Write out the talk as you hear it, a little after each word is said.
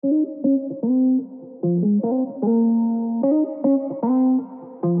Welcome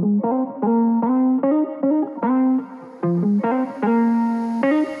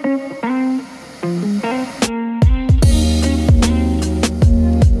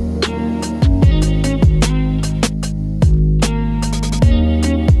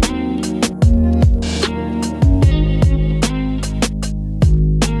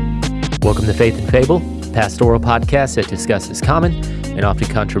to Faith and Fable, a pastoral podcast that discusses common and often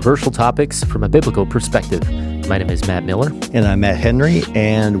controversial topics from a biblical perspective. My name is Matt Miller. And I'm Matt Henry,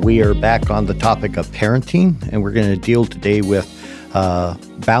 and we are back on the topic of parenting, and we're going to deal today with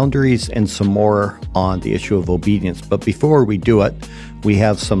boundaries and some more on the issue of obedience. But before we do it, we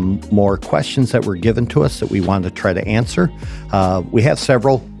have some more questions that were given to us that we want to try to answer. We have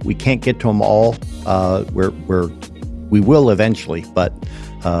several. We can't get to them all. We will eventually, but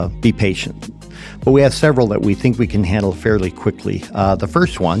be patient. But we have several that we think we can handle fairly quickly. The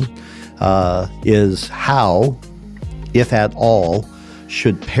first one is how, if at all,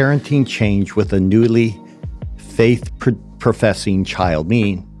 should parenting change with a newly faith-professing child?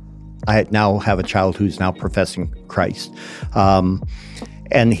 Meaning, I now have a child who's now professing Christ.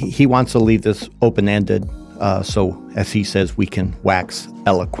 And he wants to leave this open-ended so, as he says, we can wax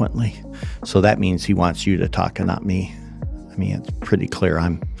eloquently. So that means he wants you to talk and not me. I mean, it's pretty clear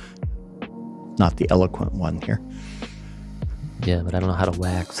I'm not the eloquent one here. Yeah, but I don't know how to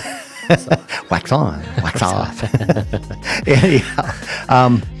wax. So. Wax on, wax off.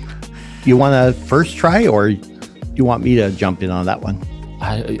 Anyhow, you want to first try, or you want me to jump in on that one?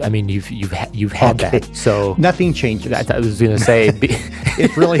 I mean, you've had okay. that, so nothing changes. I was going to say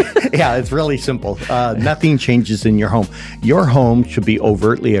it's really simple. Nothing changes in your home. Your home should be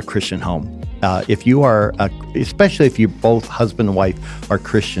overtly a Christian home. If you are, especially if you both husband and wife are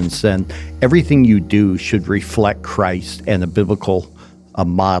Christians, then everything you do should reflect Christ and a biblical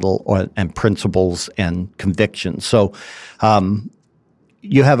model and principles and convictions. So,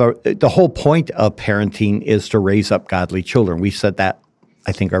 you have the whole point of parenting is to raise up godly children. We said that,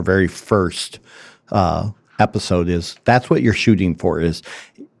 I think, our very first episode is that's what you're shooting for. Is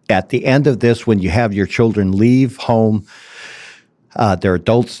at the end of this, when you have your children leave home. They're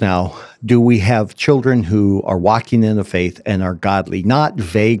adults now. Do we have children who are walking in the faith and are godly? Not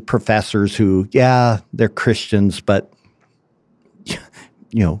vague professors who, they're Christians, but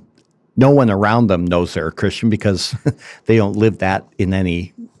no one around them knows they're a Christian because they don't live that in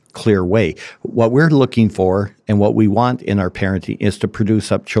any clear way. What we're looking for and what we want in our parenting is to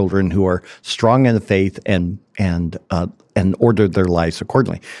produce up children who are strong in the faith and order their lives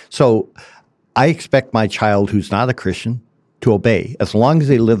accordingly. So I expect my child who's not a Christian to obey. As long as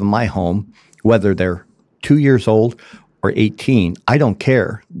they live in my home, whether they're 2 years old or 18, I don't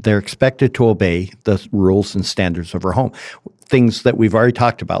care. They're expected to obey the rules and standards of our home. Things that we've already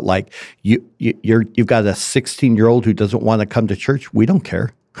talked about, like you've got a 16-year-old who doesn't want to come to church. We don't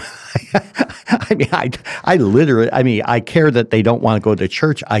care. I mean, I care that they don't want to go to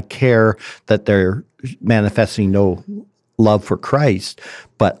church. I care that they're manifesting no love for Christ,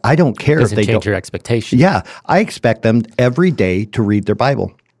 but I don't care if they don't change your expectations. Yeah, I expect them every day to read their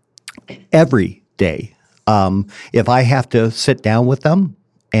Bible. Every day. If I have to sit down with them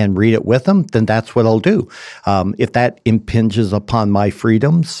and read it with them, then that's what I'll do. If that impinges upon my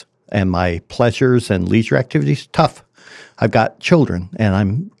freedoms and my pleasures and leisure activities, tough. I've got children and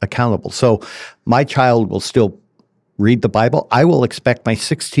I'm accountable. So my child will still read the Bible. I will expect my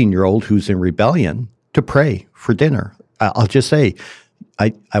 16-year-old who's in rebellion to pray for dinner. I'll just say,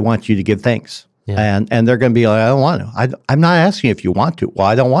 I want you to give thanks. Yeah. And they're going to be like, I don't want to. I'm not asking if you want to. Well,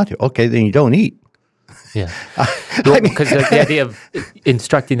 I don't want to. Okay, then you don't eat. Yeah. Because the idea of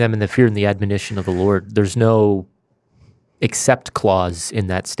instructing them in the fear and the admonition of the Lord, there's no accept clause in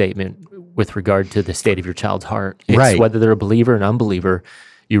that statement with regard to the state of your child's heart. It's right. Whether they're a believer or an unbeliever,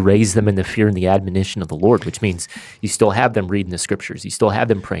 you raise them in the fear and the admonition of the Lord, which means you still have them reading the scriptures. You still have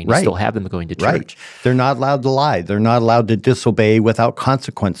them praying. You still have them going to church. Right. They're not allowed to lie. They're not allowed to disobey without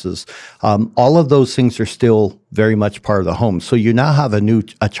consequences. All of those things are still very much part of the home. So you now have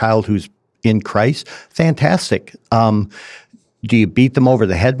a child who's in Christ. Fantastic. Do you beat them over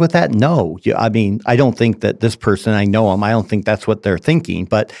the head with that? No. I mean, I don't think that this person, I know them, I don't think that's what they're thinking.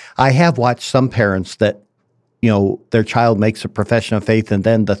 But I have watched some parents that, their child makes a profession of faith, and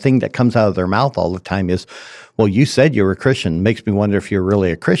then the thing that comes out of their mouth all the time is, well, you said you were a Christian. Makes me wonder if you're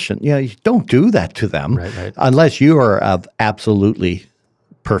really a Christian. You don't do that to them unless you are absolutely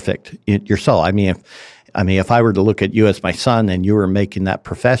perfect yourself. I mean, if I were to look at you as my son and you were making that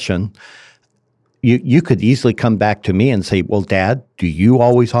profession, you could easily come back to me and say, well, Dad, do you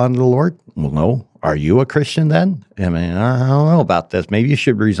always honor the Lord? Well, no. are you a Christian then? I mean, I don't know about this. Maybe you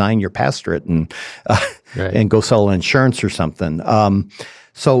should resign your pastorate and and go sell insurance or something.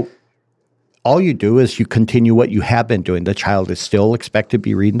 So all you do is you continue what you have been doing. The child is still expected to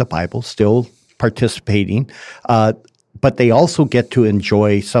be reading the Bible, still participating, but they also get to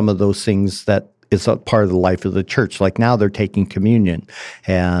enjoy some of those things that is a part of the life of the church. Like now they're taking communion,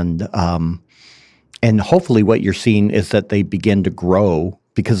 and hopefully what you're seeing is that they begin to grow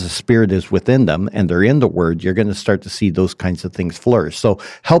because the Spirit is within them and they're in the Word. You're going to start to see those kinds of things flourish. So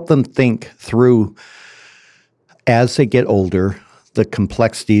help them think through, as they get older, the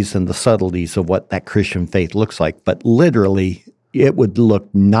complexities and the subtleties of what that Christian faith looks like. But literally, it would look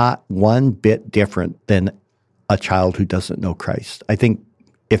not one bit different than a child who doesn't know Christ. I think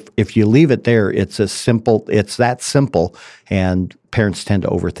if you leave it there, it's that simple, and parents tend to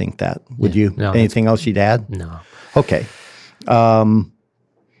overthink that. Would you? No, anything else you'd add? No. Okay.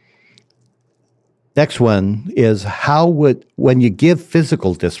 Next one is when you give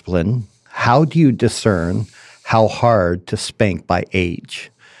physical discipline, how do you discern how hard to spank by age?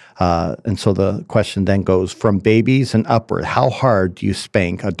 And so the question then goes, from babies and upward, how hard do you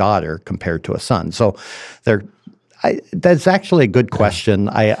spank a daughter compared to a son? So that's actually a good question.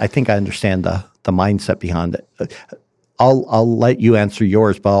 I think I understand the mindset behind it. I'll let you answer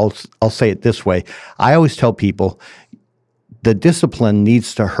yours, but I'll say it this way. I always tell people the discipline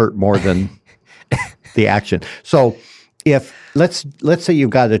needs to hurt more than the action. So if let's say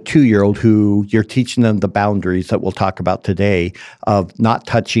you've got a 2-year-old who you're teaching them the boundaries that we'll talk about today of not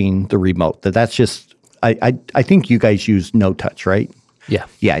touching the remote. That's just I think you guys use no touch, right? Yeah.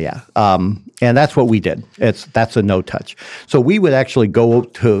 Yeah. And that's what we did. That's a no touch. So we would actually go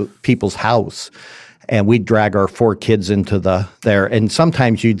to people's house and we'd drag our 4 kids into there. And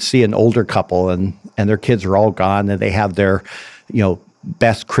sometimes you'd see an older couple and their kids are all gone and they have their,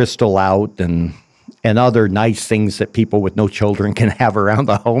 best crystal out and other nice things that people with no children can have around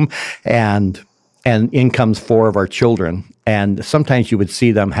the home. And in comes 4 of our children. And sometimes you would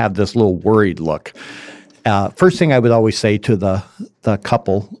see them have this little worried look. First thing I would always say to the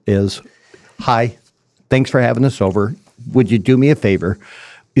couple is, hi, thanks for having us over. Would you do me a favor?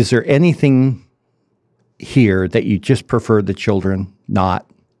 Is there anything here that you just prefer the children not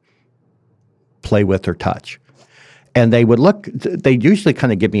play with or touch? And they would look, they usually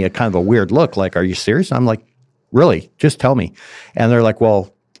kind of give me a kind of a weird look, like, are you serious? I'm like, really? Just tell me. And they're like,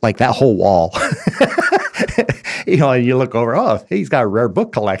 well, like that whole wall. And you look over, oh, he's got a rare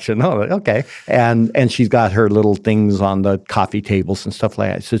book collection. Oh, okay. And she's got her little things on the coffee tables and stuff like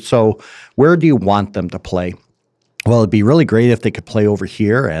that. I said, so where do you want them to play? Well, it'd be really great if they could play over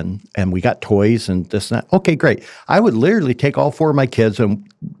here and we got toys and this and that. Okay, great. I would literally take all 4 of my kids and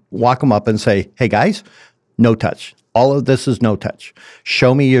walk them up and say, hey, guys, no touch. All of this is no touch.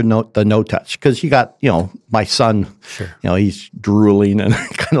 Show me the no touch. Because you got, my son, sure. He's drooling and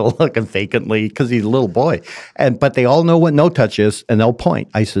kind of looking vacantly because he's a little boy. But they all know what no touch is and they'll point.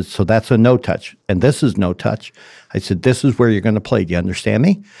 I said, so that's a no touch. And this is no touch. I said, this is where you're going to play. Do you understand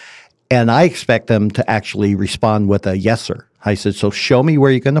me? And I expect them to actually respond with a yes, sir. I said, so show me where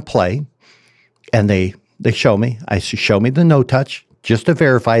you're going to play. And they show me. I said, show me the no touch just to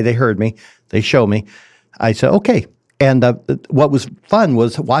verify they heard me. They show me. I said, okay. And what was fun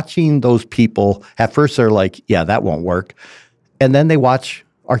was watching those people. At first, they're like, yeah, that won't work. And then they watch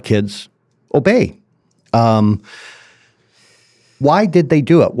our kids obey. Why did they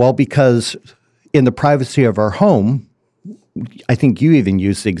do it? Well, because in the privacy of our home, I think you even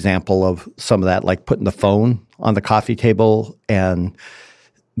used the example of some of that, like putting the phone on the coffee table and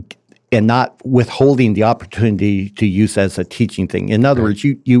not withholding the opportunity to use as a teaching thing. In other words,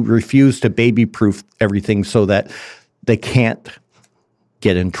 you refuse to baby-proof everything so that they can't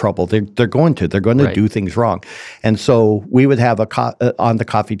get in trouble. They're going to do things wrong. And so we would have on the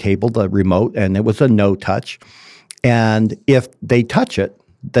coffee table, the remote, and it was a no touch. And if they touch it,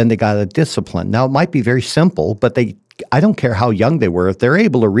 then they got a discipline. Now, it might be very simple, but I don't care how young they were. If they're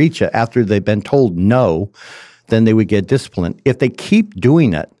able to reach it after they've been told no, then they would get disciplined. If they keep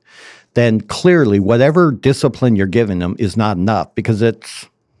doing it, then clearly whatever discipline you're giving them is not enough because it's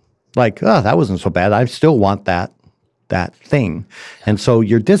like, oh, that wasn't so bad. I still want that thing. And so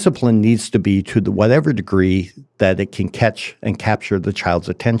your discipline needs to be to whatever degree that it can catch and capture the child's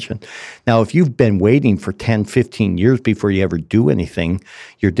attention. Now, if you've been waiting for 10, 15 years before you ever do anything,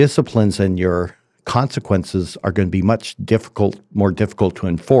 your disciplines and your consequences are going to be more difficult to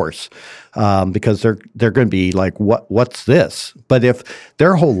enforce because they're going to be like, what's this? But if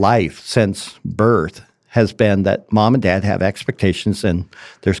their whole life since birth has been that mom and dad have expectations and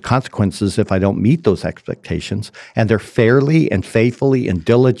there's consequences if I don't meet those expectations, and they're fairly and faithfully and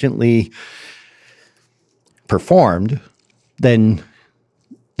diligently performed, then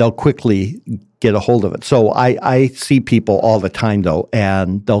they'll quickly get a hold of it. So I see people all the time, though,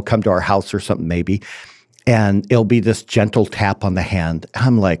 and they'll come to our house or something maybe, and it'll be this gentle tap on the hand.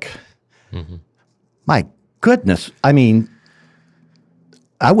 I'm like, my goodness. I mean,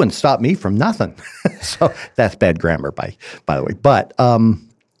 I wouldn't stop me from nothing. So that's bad grammar, by the way. But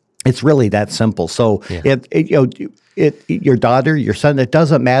it's really that simple. So your daughter, your son, it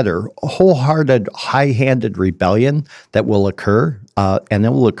doesn't matter. A wholehearted, high-handed rebellion that will occur, and it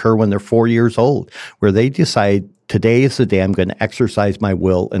will occur when they're 4 years old, where they decide, today is the day I'm going to exercise my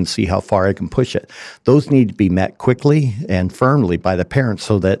will and see how far I can push it. Those need to be met quickly and firmly by the parents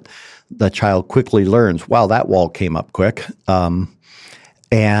so that the child quickly learns, wow, that wall came up quick. Or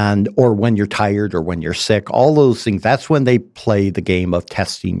when you're tired or when you're sick, all those things, that's when they play the game of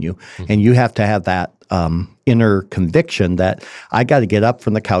testing you. And you have to have that inner conviction that I got to get up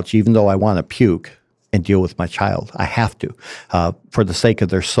from the couch, even though I want to puke, and deal with my child. I have to, for the sake of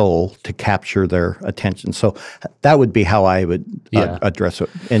their soul, to capture their attention. So that would be how I would address it.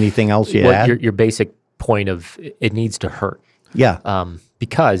 Anything else you add? Your basic point of it needs to hurt. Yeah.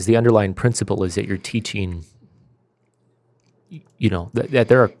 Because the underlying principle is that you're teaching, that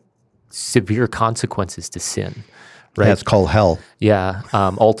there are severe consequences to sin, right? That's called hell. Yeah,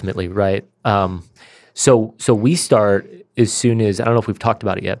 ultimately, right? So we start as soon as, I don't know if we've talked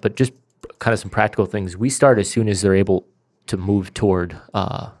about it yet, but just kind of some practical things. We start as soon as they're able to move toward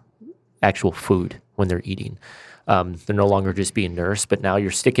actual food when they're eating. They're no longer just being nursed, but now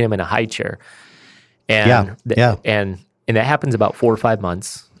you're sticking them in a high chair. And and that happens about 4 or 5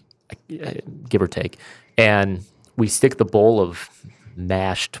 months, give or take. And we stick the bowl of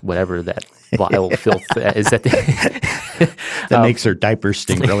mashed whatever that vile filth is that makes their diapers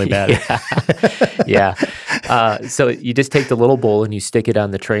stink really bad. So you just take the little bowl and you stick it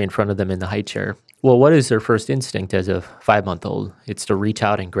on the tray in front of them in the high chair. Well, what is their first instinct as a 5-month-old? It's to reach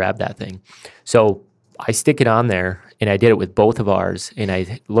out and grab that thing. So I stick it on there, and I did it with both of ours, and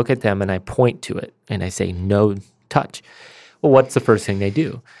I look at them and I point to it and I say, no touch. Well, what's the first thing they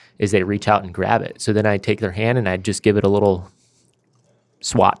do? Is they reach out and grab it. So then I take their hand and I just give it a little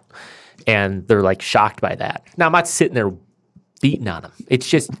swat, and they're like shocked by that. Now, I'm not sitting there beating on them. It's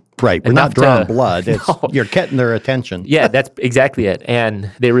just right. We're not drawing blood. You're getting their attention. Yeah, that's exactly it. And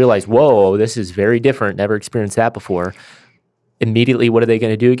they realize, whoa, this is very different. Never experienced that before. Immediately, what are they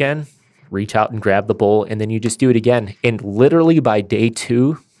going to do again? Reach out and grab the bowl, and then you just do it again. And literally by day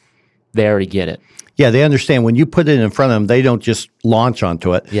 2, they already get it. Yeah, they understand when you put it in front of them, they don't just launch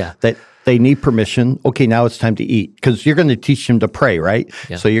onto it. Yeah. That they need permission. Okay, now it's time to eat, because you're going to teach them to pray, right?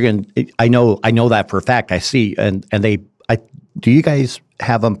 Yeah. So you're going to, I know that for a fact. I see, and do you guys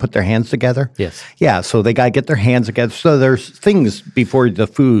have them put their hands together? Yes. Yeah, so they got to get their hands together. So there's things before the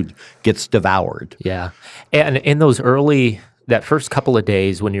food gets devoured. Yeah. And in that first couple of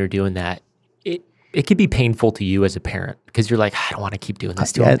days when you're doing that, it could be painful to you as a parent, because you're like, I don't want to keep doing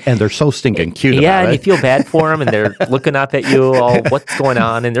this to them. And they're so stinking cute about it. Yeah, and you feel bad for them, and they're looking up at you, what's going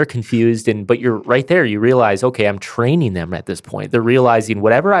on, and they're confused. But you're right there. You realize, okay, I'm training them at this point. They're realizing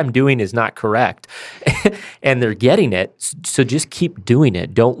whatever I'm doing is not correct, and they're getting it. So just keep doing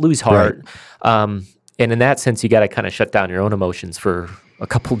it. Don't lose heart. Right. And in that sense, you got to kind of shut down your own emotions for a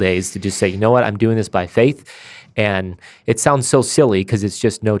couple days to just say, you know what, I'm doing this by faith. And it sounds so silly because it's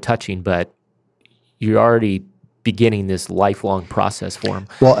just no touching, but you're already beginning this lifelong process for them.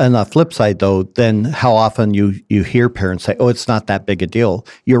 Well, on the flip side, though, then how often you hear parents say, oh, it's not that big a deal.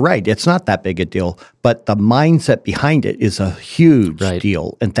 You're right, it's not that big a deal, but the mindset behind it is a huge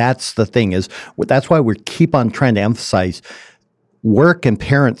deal. And that's the thing that's why we keep on trying to emphasize work and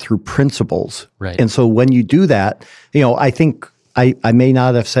parent through principles. Right. And so when you do that, I think I may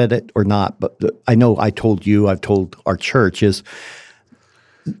not have said it or not, but I know I've told our church is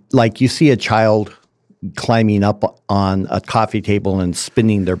like you see a child climbing up on a coffee table and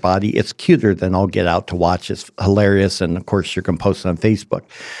spinning their body. It's cuter than I'll get out to watch. It's hilarious. And of course, you can post it on Facebook.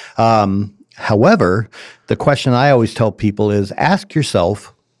 However, the question I always tell people is ask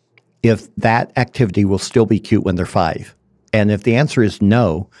yourself if that activity will still be cute when they're 5. And if the answer is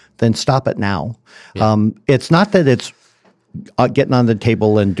no, then stop it now. Yeah. It's not that it's getting on the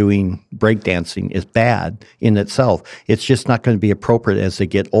table and doing breakdancing is bad in itself. It's just not going to be appropriate as they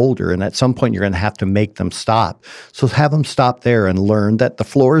get older. And at some point, you're going to have to make them stop. So have them stop there and learn that the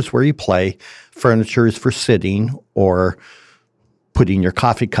floor is where you play, furniture is for sitting or putting your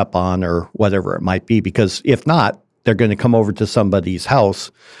coffee cup on or whatever it might be. Because if not, they're going to come over to somebody's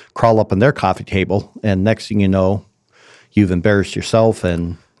house, crawl up on their coffee table, and next thing you know, you've embarrassed yourself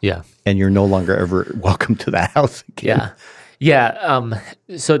and you're no longer ever welcome to that house again. Yeah.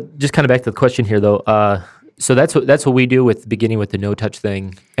 So just kind of back to the question here, though. So that's what we do with beginning with the no touch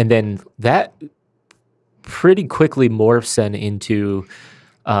thing, and then that pretty quickly morphs then into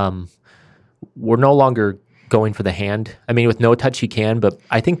we're no longer going for the hand. I mean, with no touch he can, but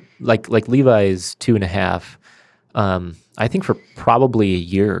I think like Levi is 2.5. I think for probably a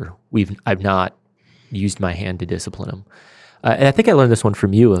year I've not used my hand to discipline him, and I think I learned this one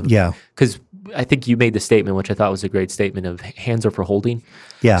from you. Because I think you made the statement, which I thought was a great statement, of hands are for holding.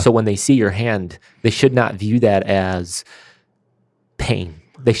 Yeah. So when they see your hand, they should not view that as pain.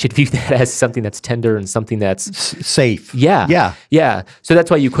 They should view that as something that's tender and something that's safe. Yeah. Yeah. Yeah. So that's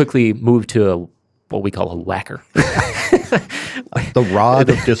why you quickly move to what we call a whacker. The rod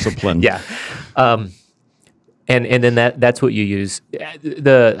of discipline. Yeah. And then that's what you use.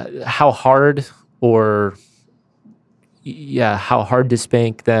 How hard to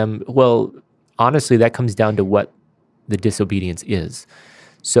spank them. Well, honestly, that comes down to what the disobedience is.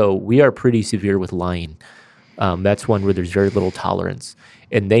 So we are pretty severe with lying. That's one where there's very little tolerance.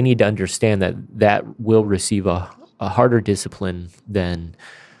 And they need to understand that will receive a harder discipline than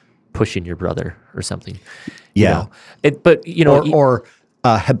pushing your brother or something. Yeah. Or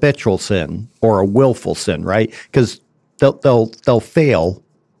a habitual sin or a willful sin, right? Because they'll fail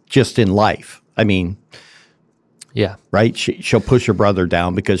just in life. I mean, yeah, right. She'll push her brother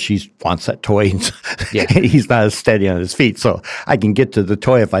down because she wants that toy. Yeah. He's not as steady on his feet, so I can get to the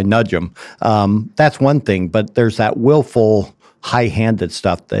toy if I nudge him. That's one thing, but there's that willful, high-handed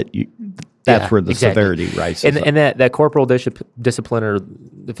stuff that's where the severity rises. And that corporal discipline or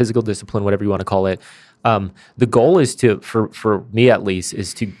the physical discipline, whatever you want to call it, the goal is for me at least,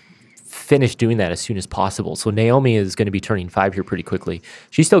 is to finish doing that as soon as possible. So Naomi is going to be turning 5 here pretty quickly.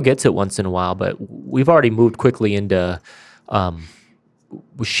 She still gets it once in a while, but we've already moved quickly into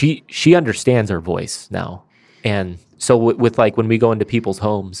she understands our voice now. And so with like when we go into people's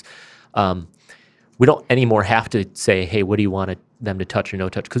homes, we don't anymore have to say, hey, what do you want them to touch or no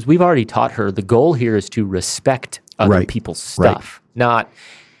touch? Because we've already taught her the goal here is to respect other people's stuff, not,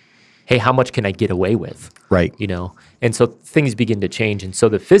 hey, how much can I get away with? Right. And so things begin to change. And so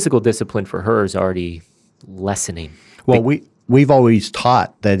the physical discipline for her is already lessening. Well, we've always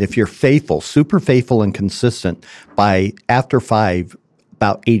taught that if you're faithful, super faithful and consistent, by after 5,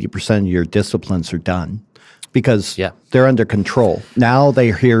 about 80% of your disciplines are done because they're under control. Now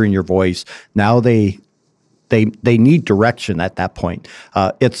they're hearing your voice. Now they need direction at that point.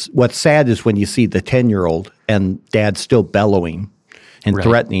 It's what's sad is when you see the 10-year-old and dad's still bellowing and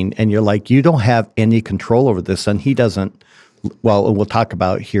threatening, and you're like, you don't have any control over this, and he doesn't. Well, and we'll talk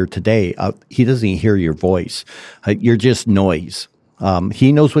about here today. He doesn't even hear your voice. You're just noise.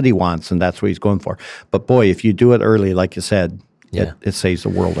 He knows what he wants, and that's what he's going for. But boy, if you do it early, like you said, it saves the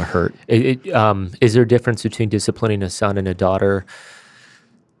world a hurt. Is there a difference between disciplining a son and a daughter?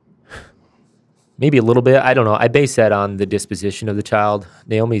 Maybe a little bit. I don't know. I base that on the disposition of the child.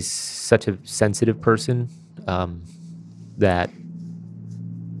 Naomi's such a sensitive person that,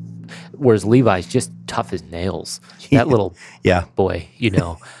 whereas Levi's just tough as nails. That little boy,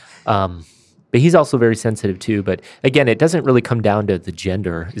 But he's also very sensitive too. But again, it doesn't really come down to the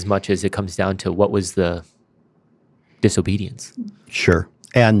gender as much as it comes down to what was the disobedience. Sure.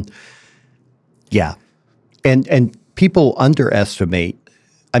 And and people underestimate.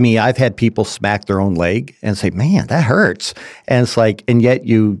 I mean, I've had people smack their own leg and say, man, that hurts. And it's like, and yet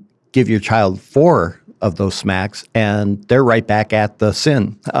you give your child 4 of those smacks and they're right back at the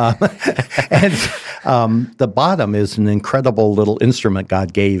sin. And the bottom is an incredible little instrument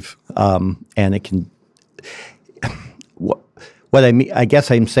God gave. And it can, what I mean, I guess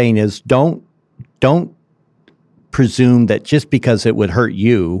I'm saying is don't presume that just because it would hurt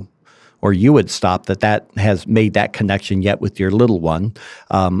you or you would stop, that has made that connection yet with your little one.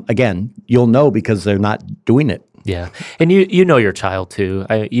 Again, you'll know because they're not doing it. Yeah. And you know your child too.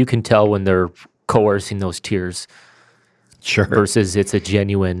 You can tell when they're coercing those tears. Sure. Versus it's a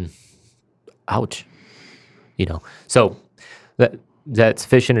genuine, ouch. So that's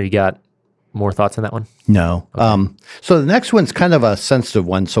sufficient, or you got more thoughts on that one? No. Okay. So the next one's kind of a sensitive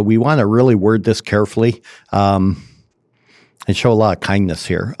one. So we want to really word this carefully. And show a lot of kindness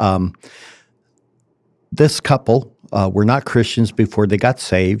here. This couple were not Christians before they got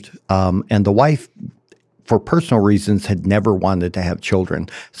saved, and the wife, for personal reasons, had never wanted to have children.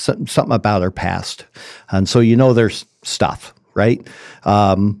 Something about her past. And so there's stuff, right?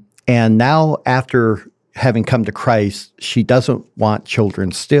 And now after having come to Christ, she doesn't want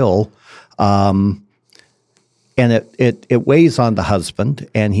children still. And it weighs on the husband,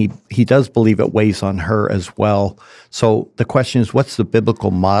 and he does believe it weighs on her as well. So the question is, what's the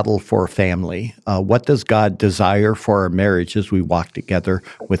biblical model for a family? What does God desire for our marriage as we walk together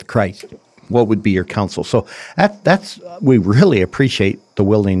with Christ? What would be your counsel? So that's we really appreciate the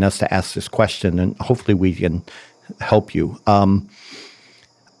willingness to ask this question, and hopefully we can help you.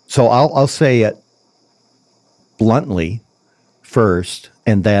 So I'll say it bluntly first,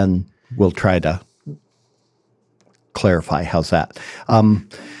 and then we'll try to clarify. How's that?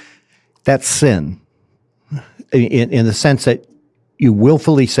 That's sin in the sense that you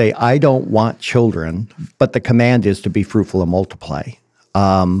willfully say, I don't want children, but the command is to be fruitful and multiply.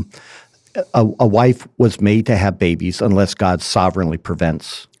 A wife was made to have babies unless God sovereignly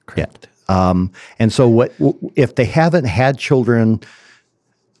prevents it. And so if they haven't had children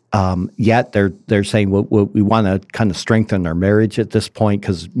yet, they're saying, well, we want to kind of strengthen our marriage at this point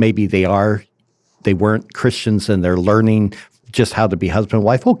because maybe they weren't Christians and they're learning just how to be husband and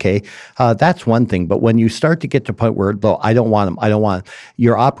wife. Okay, that's one thing. But when you start to get to a point where, though, I don't want them,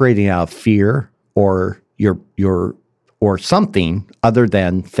 you're operating out of fear or or something other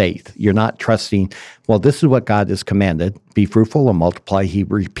than faith. You're not trusting, well, this is what God has commanded, be fruitful and multiply. He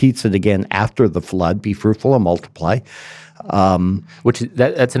repeats it again after the flood, be fruitful and multiply.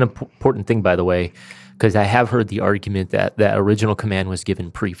 That's an important thing, by the way, because I have heard the argument that that original command was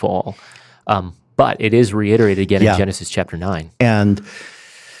given pre-fall. But it is reiterated again in Genesis chapter 9. And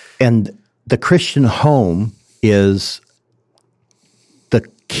the Christian home is the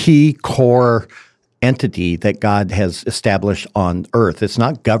key core entity that God has established on earth. It's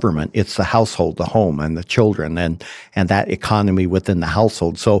not government, it's the household, the home, and the children, and that economy within the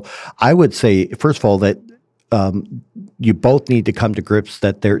household. So I would say, first of all, that you both need to come to grips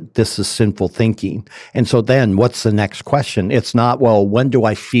that this is sinful thinking. And so then what's the next question? It's not, well, when do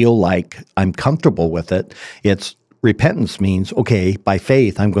I feel like I'm comfortable with it? It's repentance means, okay, by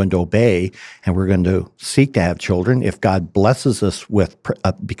faith, I'm going to obey, and we're going to seek to have children. If God blesses us with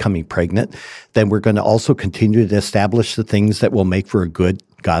becoming pregnant, then we're going to also continue to establish the things that will make for a good,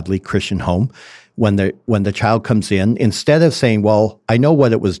 godly Christian home. When the child comes in, instead of saying, well, I know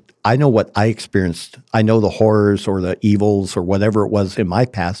what I experienced, I know the horrors or the evils or whatever it was in my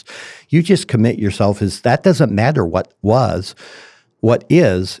past, you just commit yourself as that doesn't matter what was. What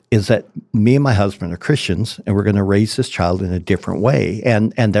is that me and my husband are Christians, and we're going to raise this child in a different way.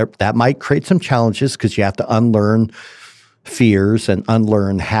 And that might create some challenges because you have to unlearn fears and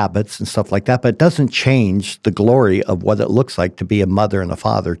unlearn habits and stuff like that, but it doesn't change the glory of what it looks like to be a mother and a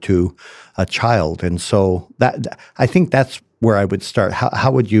father to a child. And so I think that's where I would start.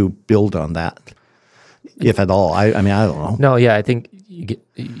 How would you build on that, if at all? I mean, I don't know. No, yeah, I think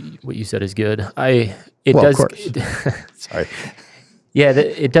what you said is good. Of course. Sorry. Yeah,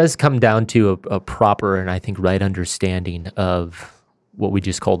 it does come down to a proper and I think right understanding of what we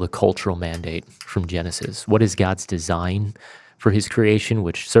just call the cultural mandate from Genesis. What is God's design for his creation,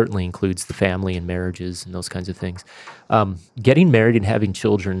 which certainly includes the family and marriages and those kinds of things. Getting married and having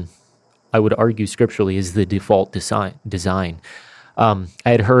children, I would argue scripturally, is the default design. I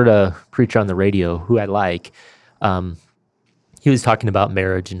had heard a preacher on the radio who I like. He was talking about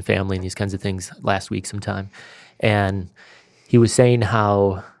marriage and family and these kinds of things last week sometime. And he was saying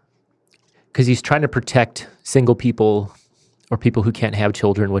how, because he's trying to protect single people or people who can't have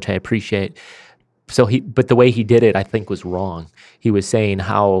children, which I appreciate. But the way he did it, I think, was wrong. He was saying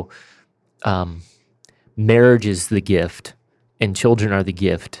how marriage is the gift and children are the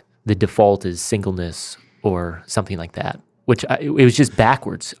gift. The default is singleness or something like that, which it was just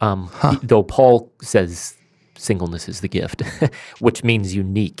backwards. Though Paul says singleness is the gift, which means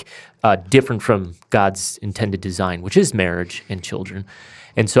unique, different from God's intended design, which is marriage and children.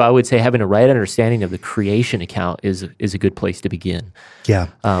 And so I would say having a right understanding of the creation account is a good place to begin. Yeah.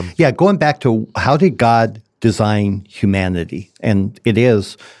 Going back to how did God design humanity? And it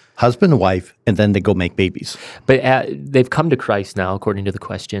is husband and wife, and then they go make babies. But they've come to Christ now, according to the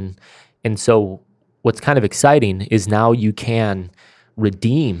question. And so what's kind of exciting is now you can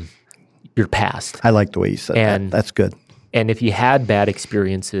redeem your past. I like the way you said that. That's good. And if you had bad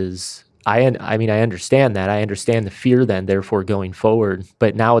experiences, I mean, I understand that. I understand the fear then, therefore, going forward.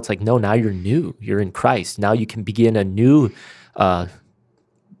 But now it's like, no, now you're new. You're in Christ. Now you can begin a new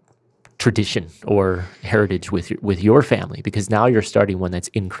tradition or heritage with your family, because now you're starting one that's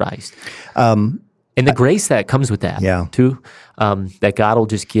in Christ. And the grace that comes with that, too, that God will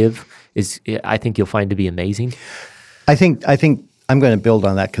just give, I think you'll find to be amazing. I think I'm going to build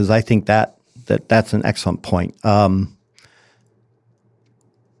on that because I think that's an excellent point.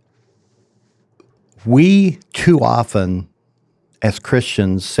 We too often, as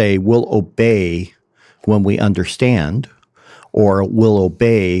Christians, say we'll obey when we understand, or we'll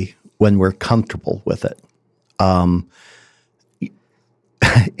obey when we're comfortable with it.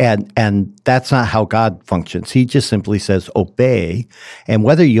 And that's not how God functions. He just simply says, obey. And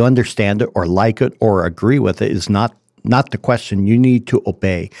whether you understand it or like it or agree with it is not the question. You need to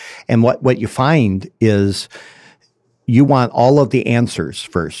obey. And what you find is you want all of the answers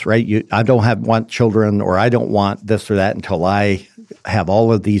first, right? I don't want children, or I don't want this or that until I have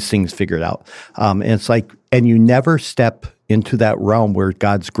all of these things figured out. And it's like, and you never step into that realm where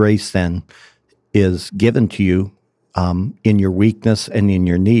God's grace then is given to you in your weakness and in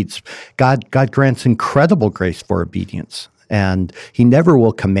your needs. God grants incredible grace for obedience, and He never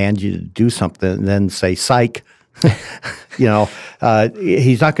will command you to do something and then say, "Psych." He's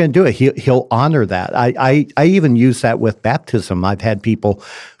not going to do it. He'll honor that. I even use that with baptism. I've had people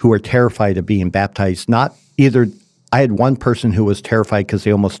who are terrified of being baptized. I had one person who was terrified because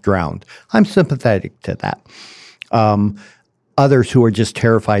they almost drowned. I'm sympathetic to that. Others who are just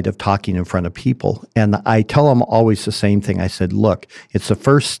terrified of talking in front of people. And I tell them always the same thing. I said, look, it's the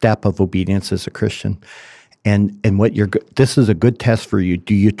first step of obedience as a Christian. And this is a good test for you.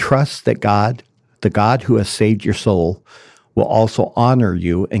 Do you trust that God, the God who has saved your soul, will also honor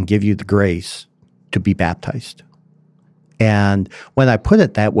you and give you the grace to be baptized? And when I put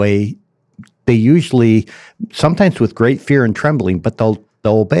it that way, they usually, sometimes with great fear and trembling, but they'll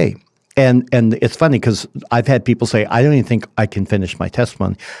obey. And it's funny because I've had people say, I don't even think I can finish my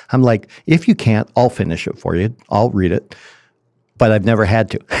testimony. I'm like, if you can't, I'll finish it for you. I'll read it. But I've never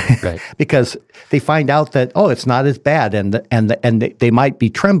had to. Right. Because they find out that, it's not as bad. And they might be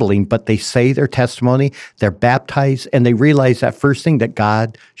trembling, but they say their testimony, they're baptized, and they realize that first thing, that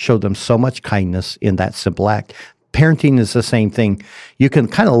God showed them so much kindness in that simple act. Parenting is the same thing. You can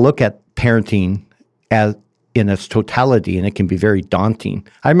kind of look at parenting as in its totality, and it can be very daunting.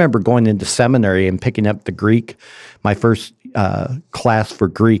 I remember going into seminary and picking up the Greek, my first class for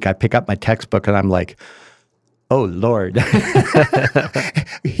Greek. I pick up my textbook and I'm like, oh, Lord.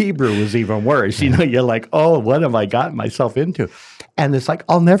 Hebrew was even worse. You're like, oh, what have I gotten myself into? And it's like,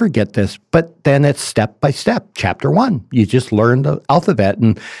 I'll never get this. But then it's step by step. Chapter 1, you just learn the alphabet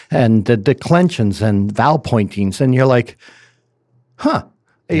and the declensions and vowel pointings. And you're like, huh.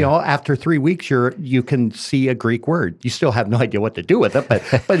 After 3 weeks, you can see a Greek word. You still have no idea what to do with it,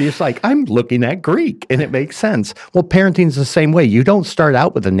 but it's like, I'm looking at Greek, and it makes sense. Well, parenting's the same way. You don't start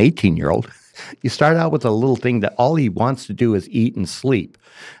out with an 18-year-old. You start out with a little thing that all he wants to do is eat and sleep.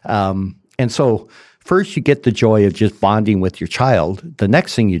 And so first you get the joy of just bonding with your child. The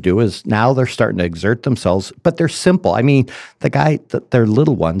next thing you do is now they're starting to exert themselves, but they're simple. I mean, they're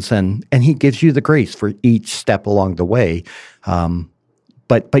little ones, and he gives you the grace for each step along the way.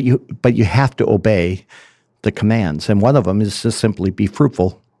 But you have to obey the commands. And one of them is to simply be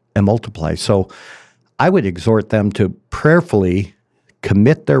fruitful and multiply. So I would exhort them to prayerfully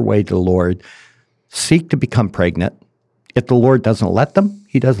commit their way to the Lord, seek to become pregnant. If the Lord doesn't let them,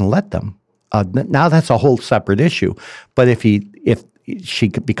 He doesn't let them. Now that's a whole separate issue. But if she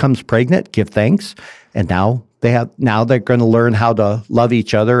becomes pregnant, give thanks. And now they're going to learn how to love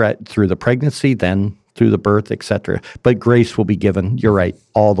each other through the pregnancy, then through the birth, etc. But grace will be given, you're right,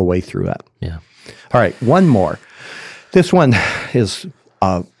 all the way through that. Yeah. All right, one more. This one is,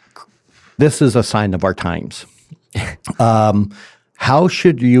 this is a sign of our times. How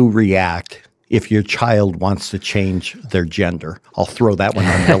should you react if your child wants to change their gender? I'll throw that one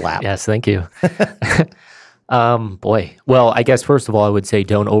on your lap. Yes, thank you. Boy. Well, I guess first of all, I would say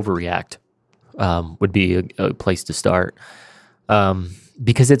don't overreact would be a place to start.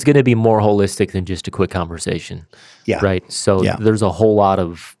 Because it's going to be more holistic than just a quick conversation, right? So there's a whole lot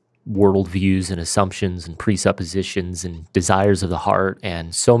of worldviews and assumptions and presuppositions and desires of the heart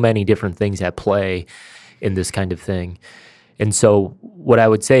and so many different things at play in this kind of thing. And so what I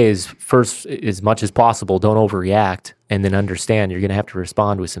would say is first, as much as possible, don't overreact, and then understand you're going to have to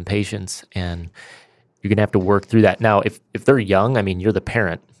respond with some patience, and you're going to have to work through that. Now, if they're young, I mean, you're the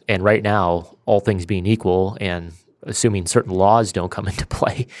parent, and right now, all things being equal and assuming certain laws don't come into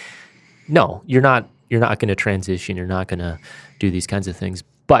play, no, you're not going to transition. You're not going to do these kinds of things.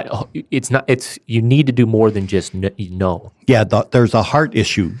 But you need to do more than just no. Yeah, there's a heart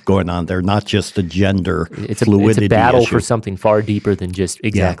issue going on there, not just a gender fluidity It's a battle issue. For something far deeper than just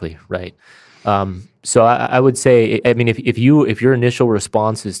right. So I would say, I mean, if your initial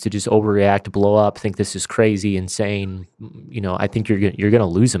response is to just overreact, blow up, think this is crazy, insane, I think you're going to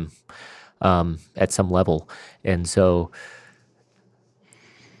lose them. At some level. And so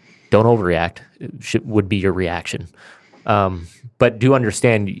don't overreact would be your reaction. But do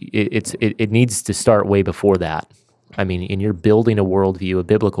understand it needs to start way before that. I mean, and you're building a worldview, a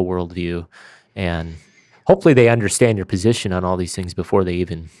biblical worldview, and hopefully they understand your position on all these things before they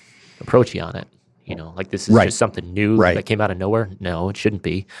even approach you on it. Like this is Right. just something new Right. that came out of nowhere. No, it shouldn't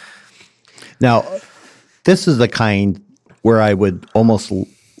be. Now, this is the kind where I would almost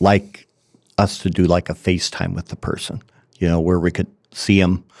like us to do like a FaceTime with the person, where we could see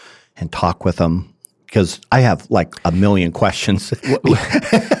them and talk with them, because I have like a million questions.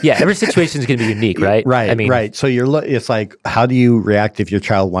 Yeah, every situation is going to be unique, right? Right, right. So it's like, how do you react if your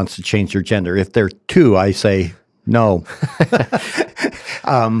child wants to change their gender? If they're 2, I say no.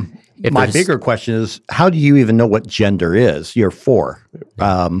 My bigger question is, how do you even know what gender is? You're 4.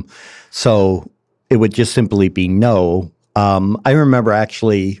 So it would just simply be no. I remember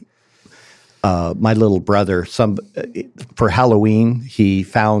actually my little brother, for Halloween, he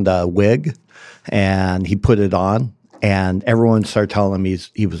found a wig and he put it on, and everyone started telling him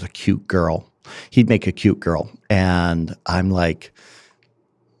he was a cute girl. He'd make a cute girl. And I'm like,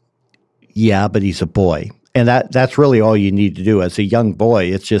 yeah, but he's a boy. And that's really all you need to do as a young boy.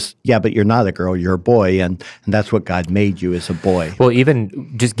 It's just, yeah, but you're not a girl, you're a boy. And that's what God made you, as a boy. Well,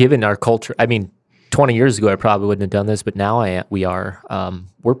 even just given our culture, 20 years ago, I probably wouldn't have done this, but now we are.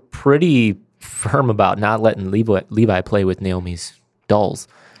 We're pretty firm about not letting Levi play with Naomi's dolls.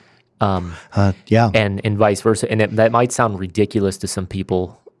 Yeah. And vice versa. And that might sound ridiculous to some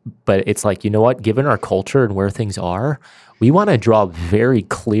people, but it's like, you know what? Given our culture and where things are, we want to draw very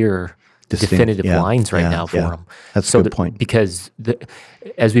clear, definitive lines right now for them. That's a good point. Because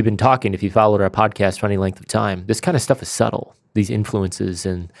as we've been talking, if you followed our podcast for any length of time, this kind of stuff is subtle. These influences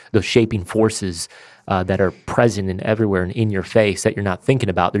and those shaping forces that are present and everywhere and in your face that you're not thinking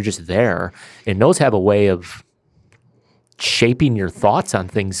about, they're just there. And those have a way of shaping your thoughts on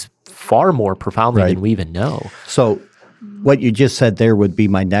things far more profoundly than we even know. So what you just said there would be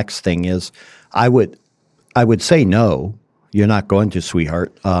my next thing is I would say no. You're not going to,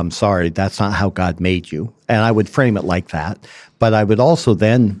 sweetheart. Sorry, that's not how God made you. And I would frame it like that. But I would also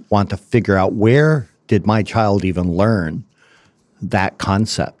then want to figure out, where did my child even learn that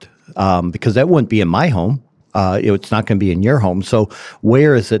concept? Because that wouldn't be in my home. It's not going to be in your home. So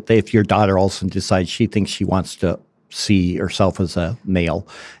where is it that if your daughter also decides she thinks she wants to see herself as a male,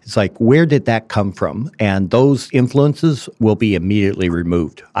 it's like, where did that come from? And those influences will be immediately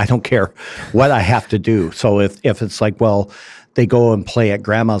removed. I don't care what I have to do. So if it's like, well, they go and play at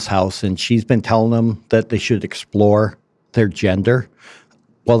grandma's house and she's been telling them that they should explore their gender,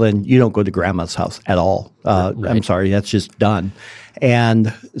 well, then you don't go to grandma's house at all. Right. I'm sorry, that's just done.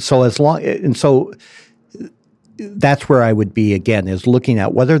 And so that's where I would be, again, is looking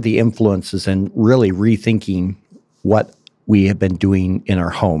at what are the influences and really rethinking what we have been doing in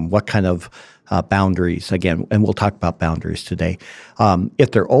our home, what kind of boundaries, again, and we'll talk about boundaries today. If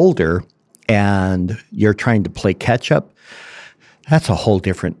they're older and you're trying to play catch up, that's a whole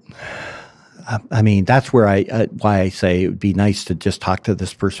different, that's where why I say it would be nice to just talk to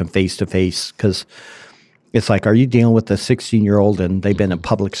this person face to face, because it's like, are you dealing with a 16-year-old and they've been in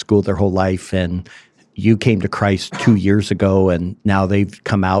public school their whole life, and you came to Christ 2 years ago and now they've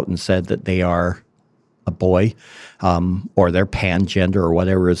come out and said that they are a boy, or they're pangender or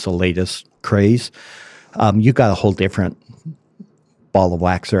whatever is the latest craze. You got a whole different ball of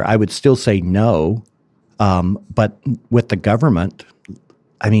wax there. I would still say no, but with the government,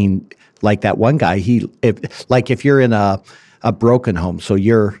 like that one guy, if you're in a broken home, so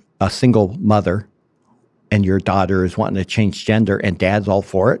you're a single mother and your daughter is wanting to change gender and dad's all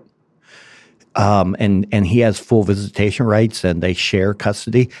for it, and he has full visitation rights and they share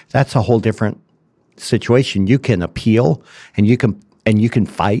custody, that's a whole different situation. You can appeal and you can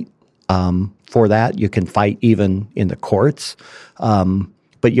fight for that. You can fight even in the courts,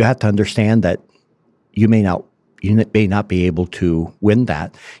 but you have to understand that you may not be able to win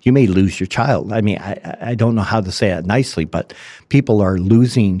that. You may lose your child. I don't know how to say it nicely, but people are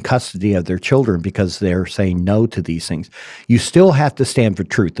losing custody of their children because they're saying no to these things. You still have to stand for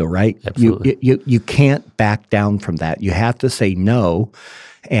truth, though, right? Absolutely. You can't back down from that. You have to say no,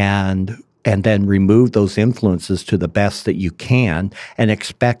 and then remove those influences to the best that you can and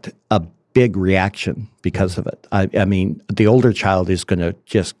expect a big reaction because of it. The older child is going to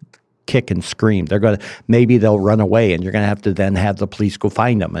just kick and scream. Maybe they'll run away, and you're going to have to then have the police go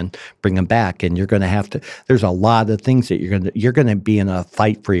find them and bring them back. And you're going to have to, there's a lot of things that you're going to be in a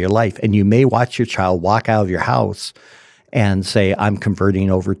fight for your life. And you may watch your child walk out of your house and say, I'm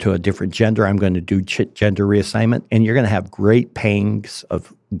converting over to a different gender. I'm going to do gender reassignment. And you're going to have great pangs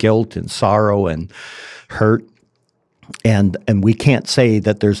of guilt and sorrow and hurt. And we can't say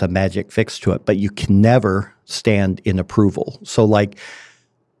that there's a magic fix to it, but you can never stand in approval. So like,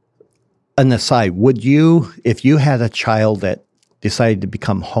 an aside, would you, if you had a child at decided to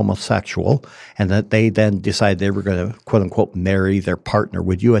become homosexual and that they then decided they were going to, quote unquote, marry their partner,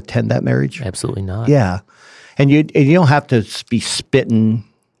 would you attend that marriage? Absolutely not. Yeah. And you don't have to be spitting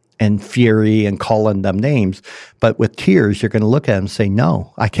and fury and calling them names, but with tears, you're going to look at them and say,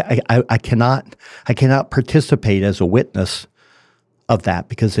 no, I cannot participate as a witness of that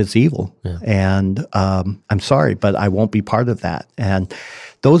because it's evil. Yeah. And I'm sorry, but I won't be part of that. And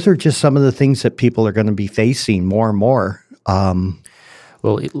those are just some of the things that people are going to be facing more and more.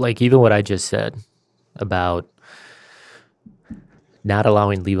 Well, like even what I just said about not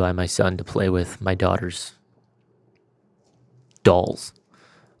allowing Levi, my son, to play with my daughter's dolls.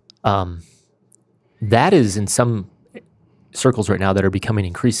 That is in some circles right now that are becoming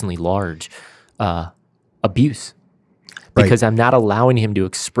increasingly large, abuse. Because I'm not allowing him to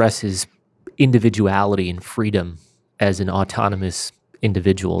express his individuality and freedom as an autonomous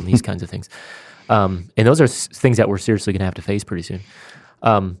individual and these kinds of things. And those are things that we're seriously going to have to face pretty soon.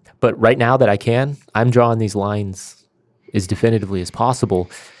 But right now that I can, I'm drawing these lines as definitively as possible.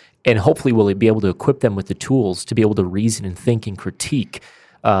 And hopefully we'll be able to equip them with the tools to be able to reason and think and critique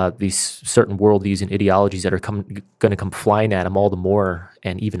these certain worldviews and ideologies that are going to come flying at them all the more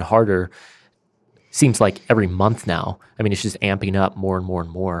and even harder. Seems like every month now. I mean, it's just amping up more and more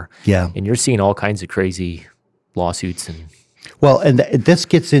and more. Yeah. And you're seeing all kinds of crazy lawsuits. And this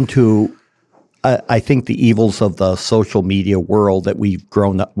gets into, I think, the evils of the social media world that we've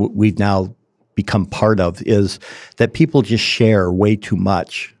now become part of is that people just share way too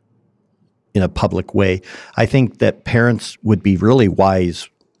much in a public way. I think that parents would be really wise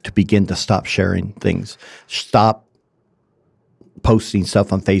to begin to stop sharing things. Stop posting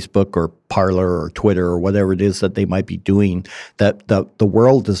stuff on Facebook or Parler or Twitter or whatever it is that they might be doing, that the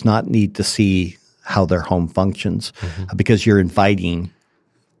world does not need to see how their home functions because you're inviting,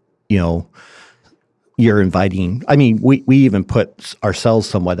 I mean, we even put ourselves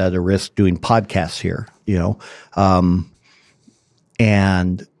somewhat at a risk doing podcasts here,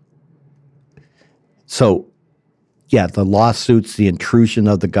 and so, yeah, the lawsuits, the intrusion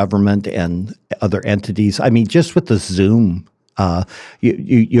of the government and other entities. I mean, just with the Zoom,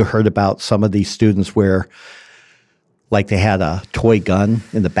 you heard about some of these students where, like, they had a toy gun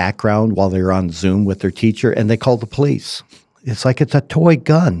in the background while they were on Zoom with their teacher, and they called the police. It's like, it's a toy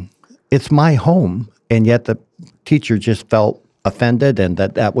gun. It's my home. And yet the teacher just felt offended and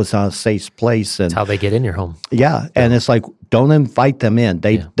that was not a safe place. And that's how they get in your home. Yeah. And it's like, don't invite them in.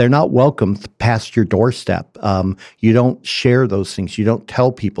 They're not welcome past your doorstep. You don't share those things. You don't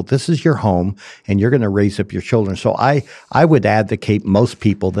tell people this is your home and you're going to raise up your children. So I would advocate most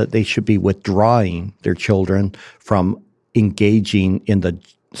people that they should be withdrawing their children from engaging in the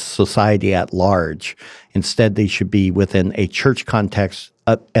society at large. Instead, they should be within a church context,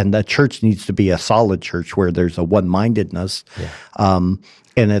 and the church needs to be a solid church where there's a one-mindedness. Yeah.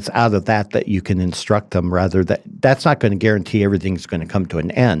 And it's out of that you can instruct them. Rather, that's not going to guarantee everything's going to come to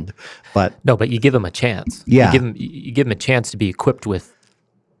an end. But you give them a chance. Yeah, you give them a chance to be equipped with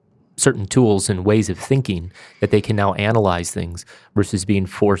certain tools and ways of thinking that they can now analyze things versus being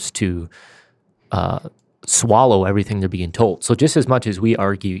forced to swallow everything they're being told. So just as much as we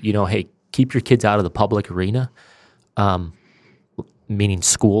argue, hey, keep your kids out of the public arena, meaning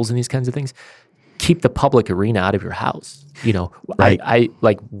schools and these kinds of things, keep the public arena out of your house. Right.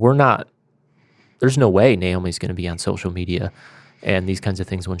 We're not, there's no way Naomi's going to be on social media and these kinds of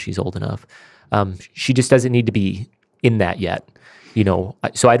things when she's old enough. She just doesn't need to be in that yet.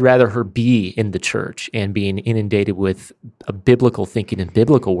 So I'd rather her be in the church and being inundated with a biblical thinking and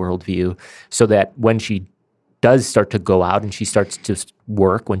biblical worldview so that when she does start to go out and she starts to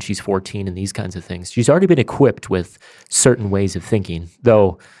work when she's 14 and these kinds of things, she's already been equipped with certain ways of thinking,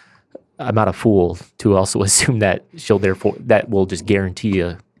 though I'm not a fool to also assume that that will just guarantee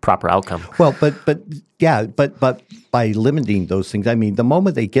a proper outcome. Well, but by limiting those things, I mean, the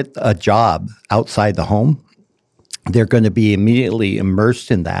moment they get a job outside the home, they're going to be immediately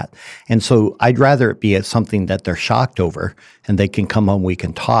immersed in that. And so I'd rather it be something that they're shocked over and they can come home, we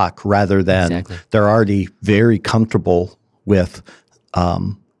can talk, rather than they're already very comfortable with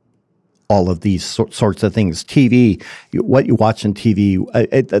all of these sorts of things. TV, what you watch on TV,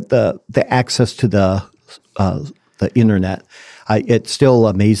 the access to the internet. It still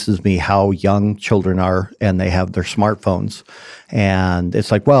amazes me how young children are, and they have their smartphones. And it's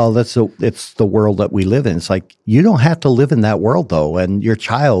like, well, it's the world that we live in. It's like, you don't have to live in that world, though. And your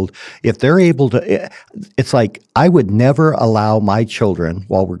child, if they're able to, it's like, I would never allow my children,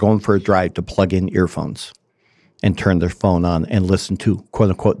 while we're going for a drive, to plug in earphones and turn their phone on and listen to, quote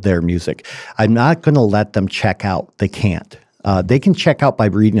unquote, their music. I'm not going to let them check out. They can't. They can check out by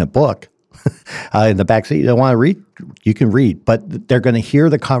reading a book. in the back seat. You don't want to read? You can read, but they're going to hear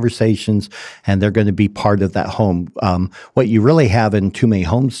the conversations and they're going to be part of that home. What you really have in too many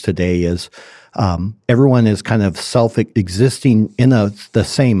homes today is everyone is kind of self-existing in the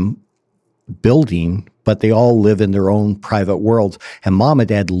same building, but they all live in their own private worlds. And mom and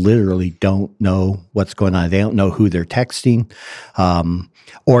dad literally don't know what's going on. They don't know who they're texting.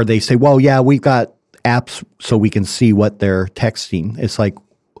 Or they say, well, yeah, we've got apps so we can see what they're texting. It's like,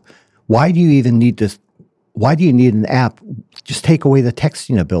 why do you even need this? Why do you need an app? Just take away the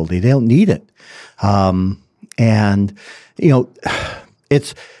texting ability. They don't need it. And,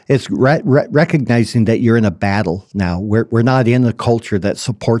 it's recognizing that you're in a battle now. We're not in a culture that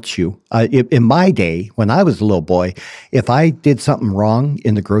supports you. In my day, when I was a little boy, if I did something wrong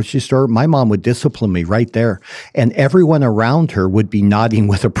in the grocery store, my mom would discipline me right there, and everyone around her would be nodding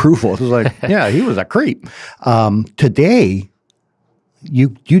with approval. It was like, yeah, he was a creep. Today, you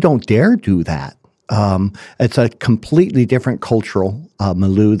don't dare do that. It's a completely different cultural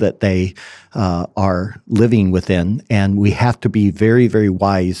milieu that they are living within, and we have to be very, very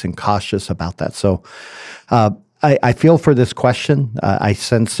wise and cautious about that. So I feel for this question. I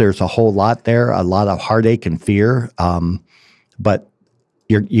sense there's a whole lot there, a lot of heartache and fear, but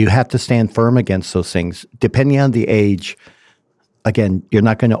you have to stand firm against those things. Depending on the age, again, you're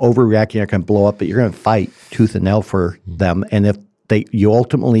not going to overreact, you're not going to blow up, but you're going to fight tooth and nail for them. And if you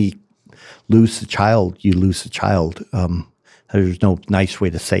ultimately lose the child, you lose the child. There's no nice way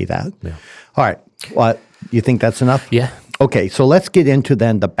to say that. Yeah. All right. Well, you think that's enough? Yeah. Okay. So let's get into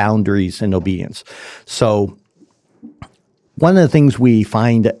then the boundaries and obedience. So one of the things we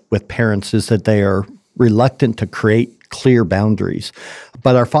find with parents is that they are reluctant to create clear boundaries.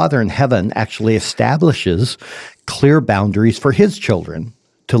 But our Father in heaven actually establishes clear boundaries for his children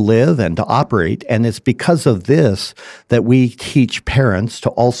to live and to operate. And it's because of this that we teach parents to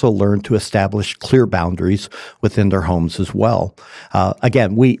also learn to establish clear boundaries within their homes as well.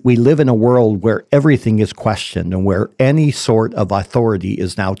 Again, we live in a world where everything is questioned and where any sort of authority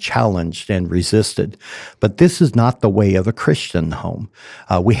is now challenged and resisted. But this is not the way of a Christian home.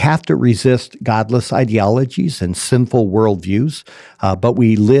 We have to resist godless ideologies and sinful worldviews, but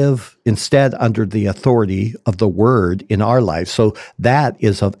we live instead under the authority of the Word in our lives. So that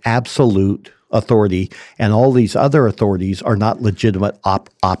is of absolute authority, and all these other authorities are not legitimate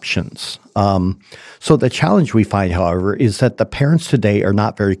options. So the challenge we find, however, is that the parents today are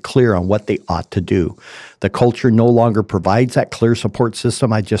not very clear on what they ought to do. The culture no longer provides that clear support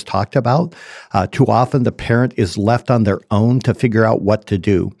system I just talked about. Too often the parent is left on their own to figure out what to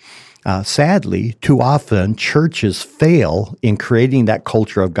do. Sadly, too often churches fail in creating that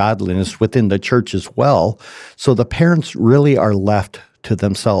culture of godliness within the church as well. So the parents really are left to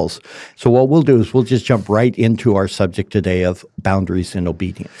themselves. So what we'll do is we'll just jump right into our subject today of boundaries and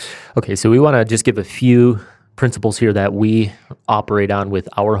obedience. Okay, so we want to just give a few principles here that we operate on with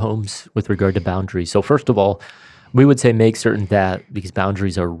our homes with regard to boundaries. So first of all, we would say make certain that these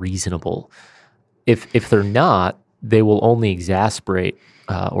boundaries are reasonable. If they're not, they will only exasperate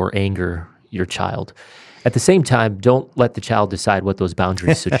or anger your child. At the same time, don't let the child decide what those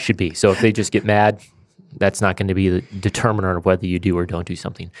boundaries should be. So if they just get mad, that's not going to be the determinant of whether you do or don't do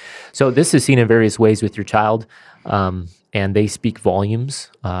something. So this is seen in various ways with your child, and they speak volumes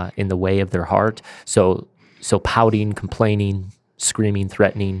in the way of their heart. So pouting, complaining, screaming,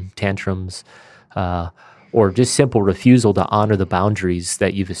 threatening, tantrums, or just simple refusal to honor the boundaries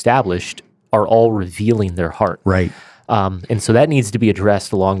that you've established are all revealing their heart. Right. And so that needs to be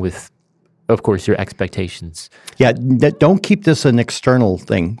addressed along with, of course, your expectations. Yeah, don't keep this an external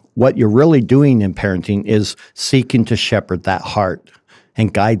thing. What you're really doing in parenting is seeking to shepherd that heart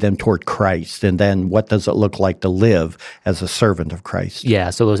and guide them toward Christ. And then what does it look like to live as a servant of Christ? Yeah,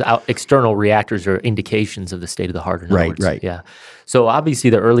 so those external reactors are indications of the state of the heart. Right. Yeah. So obviously,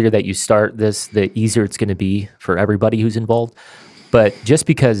 the earlier that you start this, the easier it's going to be for everybody who's involved. But just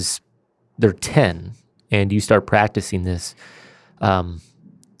because they're 10 and you start practicing this,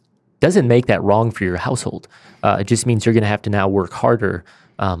 doesn't make that wrong for your household. It just means you're going to have to now work harder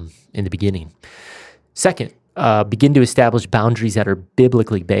in the beginning. Second, begin to establish boundaries that are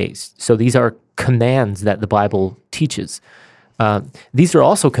biblically based. So these are commands that the Bible teaches. These are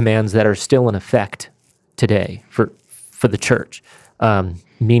also commands that are still in effect today for the church,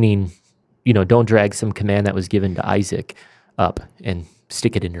 meaning, don't drag some command that was given to Isaac up and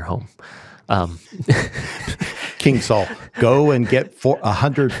stick it in your home. King Saul, go and get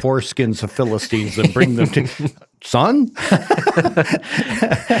 100 foreskins of Philistines and bring them to son.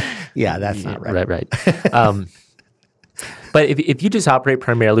 Yeah, that's not right. Right. But if you just operate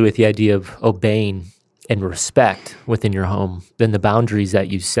primarily with the idea of obeying and respect within your home, then the boundaries that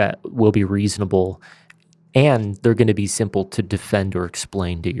you set will be reasonable, and they're going to be simple to defend or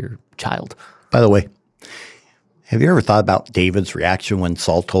explain to your child. By the way, have you ever thought about David's reaction when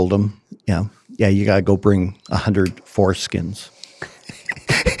Saul told him, yeah, you got to go bring 100 foreskins?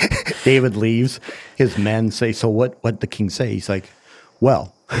 David leaves. His men say, so what the king say? He's like,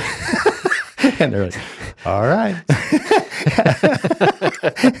 well. And they're like, all right.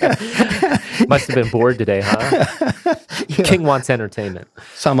 Must have been bored today, huh? King wants entertainment.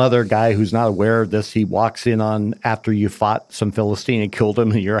 Some other guy who's not aware of this, he walks in on after you fought some Philistine and killed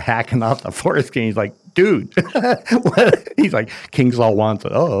him, and you're hacking off the foreskin. He's like, dude. He's like, King Saul wants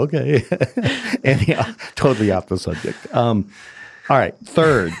it. Oh, okay. And totally off the subject. All right,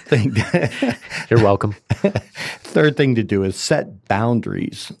 third thing. You're welcome. Third thing to do is set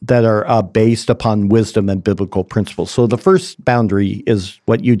boundaries that are based upon wisdom and biblical principles. So the first boundary is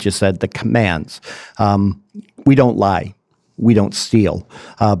what you just said, the commands. We don't lie. We don't steal.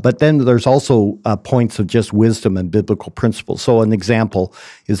 But then there's also points of just wisdom and biblical principles. So an example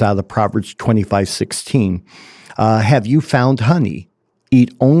is out of Proverbs 25:16. Have you found honey?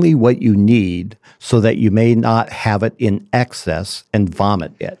 Eat only what you need so that you may not have it in excess and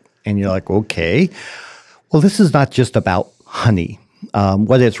vomit it. And you're like, okay, well, this is not just about honey.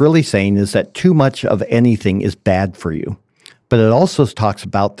 What it's really saying is that too much of anything is bad for you. But it also talks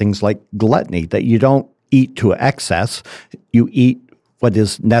about things like gluttony, that you don't eat to excess, you eat what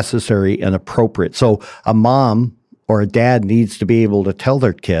is necessary and appropriate. So a mom or a dad needs to be able to tell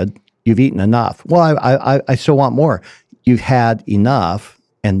their kid, you've eaten enough. Well, I still want more. You've had enough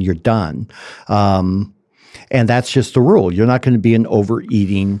and you're done. And that's just the rule. You're not going to be an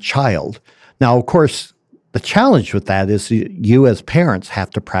overeating child. Now, of course, the challenge with that is you as parents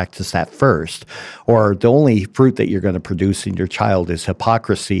have to practice that first, or the only fruit that you're going to produce in your child is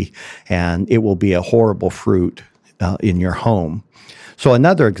hypocrisy, and it will be a horrible fruit in your home. So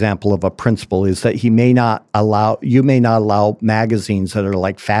another example of a principle is that you may not allow magazines that are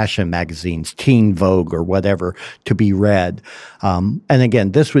like fashion magazines, Teen Vogue or whatever, to be read. And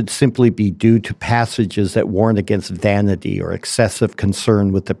again, this would simply be due to passages that warn against vanity or excessive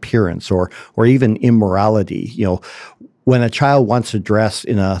concern with appearance or even immorality. When a child wants to dress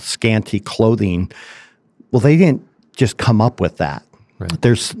in a scanty clothing, well, they didn't just come up with that. Right.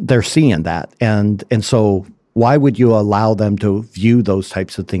 They're seeing that. And so why would you allow them to view those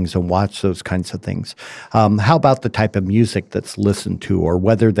types of things and watch those kinds of things? How about the type of music that's listened to, or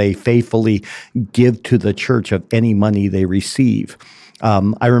whether they faithfully give to the church of any money they receive?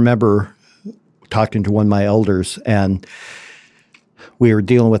 I remember talking to one of my elders, and we were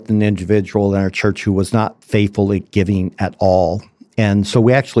dealing with an individual in our church who was not faithfully giving at all. And so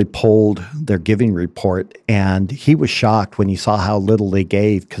we actually polled their giving report, and he was shocked when he saw how little they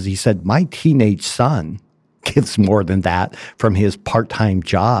gave, because he said, my teenage son gives more than that from his part-time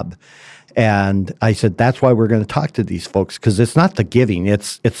job. And I said, that's why we're going to talk to these folks, because it's not the giving,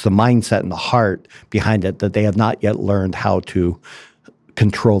 it's the mindset and the heart behind it, that they have not yet learned how to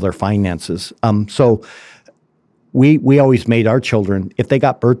control their finances. So we always made our children, if they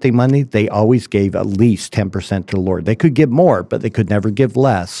got birthday money, they always gave at least 10% to the Lord. They could give more, but they could never give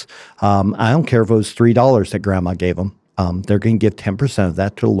less. I don't care if it was $3 that grandma gave them. They're going to give 10% of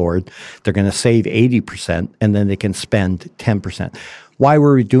that to the Lord. They're going to save 80%, and then they can spend 10%. Why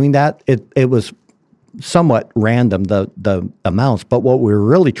were we doing that? It was somewhat random, the amounts, but what we were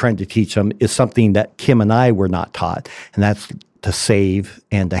really trying to teach them is something that Kim and I were not taught, and that's to save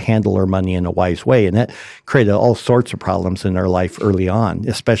and to handle our money in a wise way. And that created all sorts of problems in our life early on,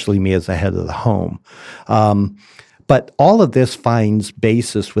 especially me as the head of the home. But all of this finds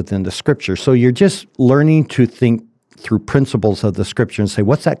basis within the Scripture. So you're just learning to think through principles of the Scripture and say,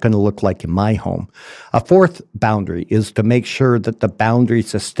 what's that going to look like in my home? A fourth boundary is to make sure that the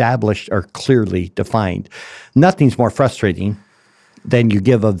boundaries established are clearly defined. Nothing's more frustrating than you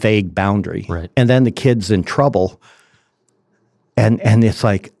give a vague boundary. Right. And then the kid's in trouble. And it's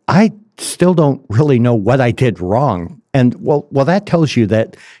like, I still don't really know what I did wrong. And well, that tells you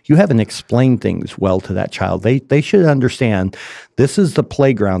that you haven't explained things well to that child. They should understand this is the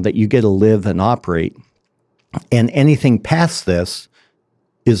playground that you get to live and operate. And anything past this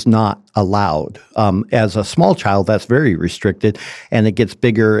is not allowed. As a small child, that's very restricted, and it gets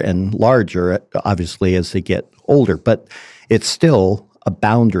bigger and larger, obviously, as they get older. But it's still a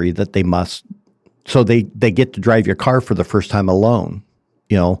boundary that they must. So they get to drive your car for the first time alone.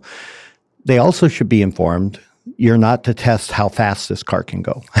 They also should be informed you're not to test how fast this car can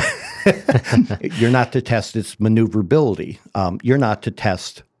go. You're not to test its maneuverability. You're not to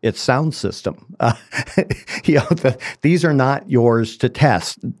test its sound system. These are not yours to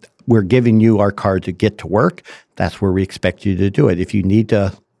test. we're giving you our car to get to work. That's where we expect you to do it. If you need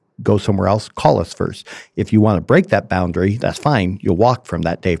to go somewhere else, call us first. If you want to break that boundary, that's fine. You'll walk from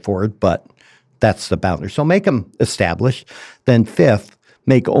that day forward, but that's the boundary. So make them established. Then fifth,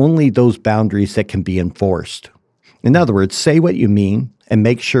 make only those boundaries that can be enforced. In other words, say what you mean and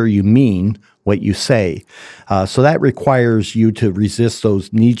make sure you mean what you say. So that requires you to resist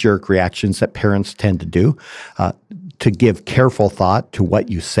those knee-jerk reactions that parents tend to do, to give careful thought to what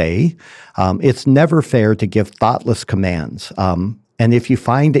you say. It's never fair to give thoughtless commands. And if you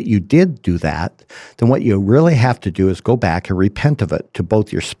find that you did do that, then what you really have to do is go back and repent of it to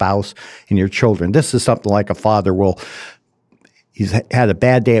both your spouse and your children. This is something like a father he's had a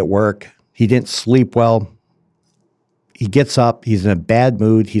bad day at work. He didn't sleep well. He gets up. He's in a bad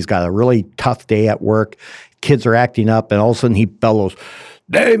mood. He's got a really tough day at work. Kids are acting up, and all of a sudden he bellows,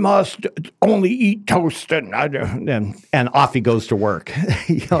 "They must only eat toast," and off he goes to work.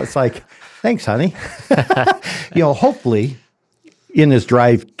 It's like, thanks, honey. Hopefully in his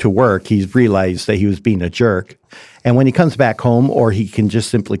drive to work, he's realized that he was being a jerk. And when he comes back home, or he can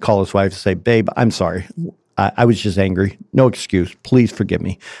just simply call his wife and say, "Babe, I'm sorry. I was just angry. No excuse. Please forgive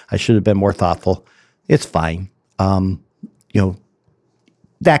me. I should have been more thoughtful. It's fine."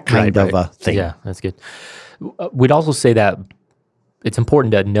 That kind of a thing. Yeah, that's good. We'd also say that it's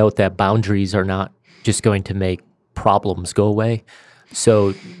important to note that boundaries are not just going to make problems go away.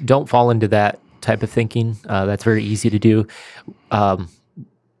 So don't fall into that type of thinking. That's very easy to do.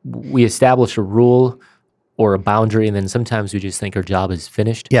 We establish a rule or a boundary, and then sometimes we just think our job is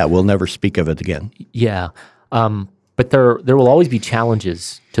finished. Yeah, we'll never speak of it again. Yeah. But there will always be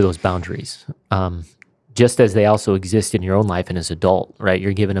challenges to those boundaries. Just as they also exist in your own life and as an adult, right?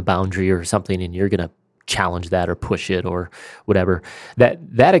 You're given a boundary or something and you're going to challenge that or push it or whatever.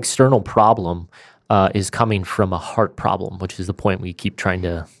 That external problem is coming from a heart problem, which is the point we keep trying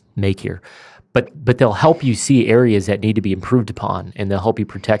to make here. But they'll help you see areas that need to be improved upon, and they'll help you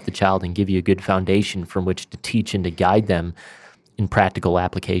protect the child and give you a good foundation from which to teach and to guide them in practical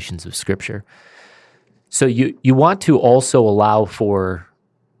applications of Scripture. So you want to also allow for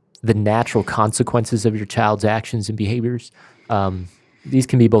the natural consequences of your child's actions and behaviors. These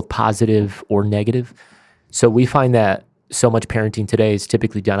can be both positive or negative. So we find that so much parenting today is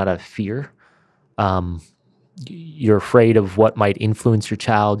typically done out of fear. You're afraid of what might influence your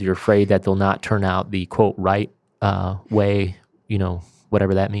child. You're afraid that they'll not turn out the, quote, right way,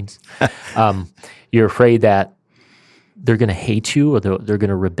 whatever that means. You're afraid that they're going to hate you or they're going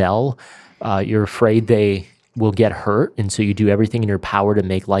to rebel. You're afraid they will get hurt, and so you do everything in your power to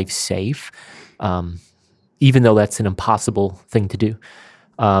make life safe, even though that's an impossible thing to do.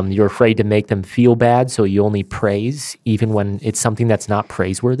 You're afraid to make them feel bad, so you only praise, even when it's something that's not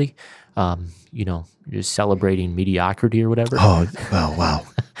praiseworthy. You're just celebrating mediocrity or whatever. Oh, wow.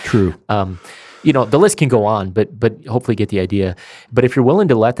 True. The list can go on, but hopefully get the idea. But if you're willing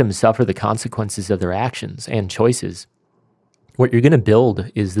to let them suffer the consequences of their actions and choices, what you're going to build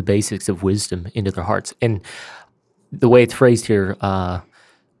is the basics of wisdom into their hearts. And the way it's phrased here,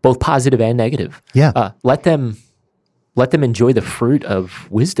 both positive and negative. Yeah. Let them enjoy the fruit of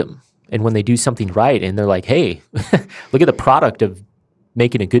wisdom. And when they do something right and they're like, hey, look at the product of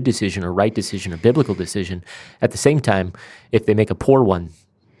making a good decision or right decision or biblical decision. At the same time, if they make a poor one,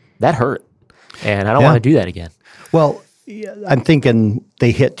 that hurt. And I don't want to do that again. Well, I'm thinking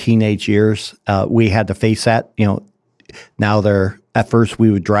they hit teenage years. We had to face that, Now at first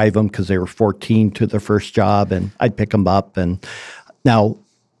we would drive them because they were 14 to their first job, and I'd pick them up. And now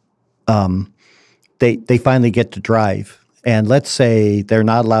they finally get to drive. And let's say they're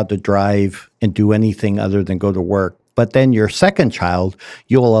not allowed to drive and do anything other than go to work. But then your second child,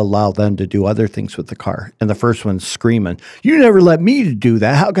 you'll allow them to do other things with the car. And the first one's screaming, "You never let me do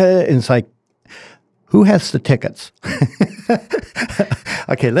that. How could I?" And it's like, who has the tickets?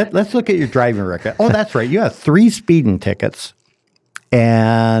 Okay, let's look at your driving record. Oh, that's right. You have 3 speeding tickets,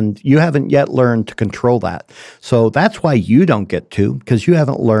 and you haven't yet learned to control that. So that's why you don't get to, because you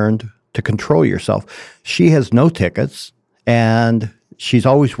haven't learned to control yourself. She has no tickets, and she's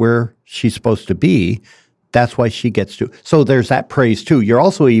always where she's supposed to be. That's why she gets to. So there's that praise too. You're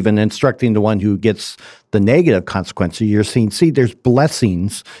also even instructing the one who gets the negative consequences. You're saying, see, there's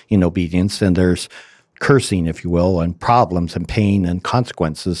blessings in obedience, and there's cursing, if you will, and problems and pain and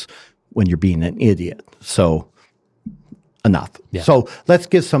consequences when you're being an idiot. So enough. Yeah. So let's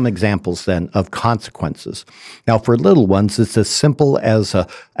give some examples then of consequences. Now, for little ones, it's as simple as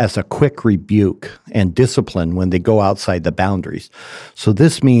a quick rebuke and discipline when they go outside the boundaries. So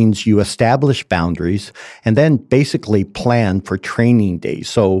this means you establish boundaries and then basically plan for training days.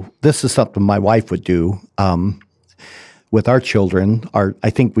 So this is something my wife would do. with our children, I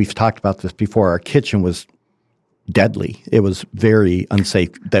think we've talked about this before, our kitchen was deadly. It was very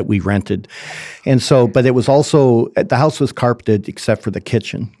unsafe that we rented. And so, but it was also, the house was carpeted except for the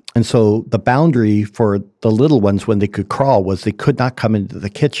kitchen. And so the boundary for the little ones when they could crawl was they could not come into the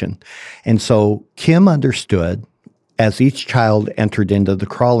kitchen. And so Kim understood as each child entered into the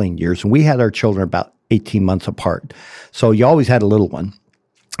crawling years, and we had our children about 18 months apart. So you always had a little one.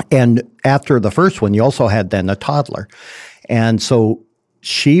 And after the first one, you also had then a toddler. And so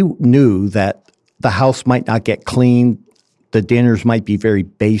she knew that the house might not get clean. The dinners might be very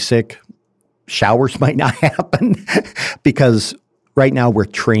basic. Showers might not happen because right now we're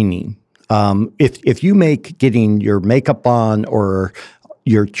training. If you make getting your makeup on or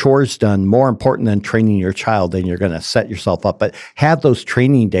your chores done more important than training your child, then you're going to set yourself up. But have those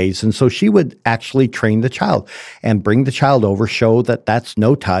training days. And so she would actually train the child and bring the child over, show that that's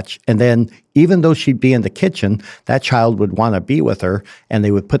no touch. And then even though she'd be in the kitchen, that child would want to be with her and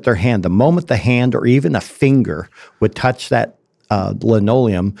they would put their hand. The moment the hand or even a finger would touch that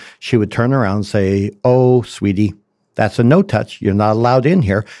linoleum, she would turn around and say, "Oh, sweetie, that's a no touch. You're not allowed in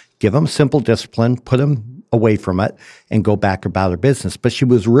here." Give them simple discipline, put them away from it and go back about her business. But she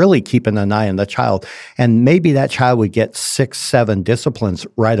was really keeping an eye on the child. And maybe that child would get 6, 7 disciplines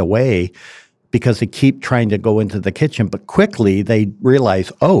right away because they keep trying to go into the kitchen. But quickly they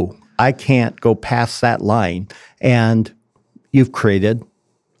realize, oh, I can't go past that line. And you've created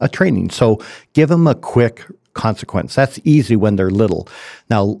a training. So give them a quick consequence. That's easy when they're little.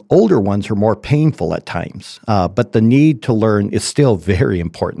 Now, older ones are more painful at times, but the need to learn is still very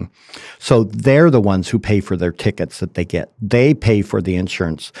important. So they're the ones who pay for their tickets that they get. They pay for the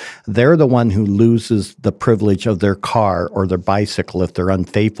insurance. They're the one who loses the privilege of their car or their bicycle if they're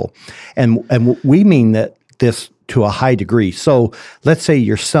unfaithful. And we mean that this to a high degree. So let's say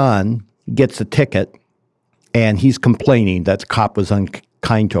your son gets a ticket and he's complaining that the cop was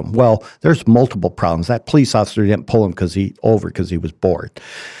unkind to him. Well, there's multiple problems. That police officer didn't pull him because he was bored.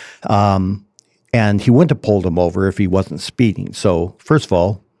 And he wouldn't have pulled him over if he wasn't speeding. So first of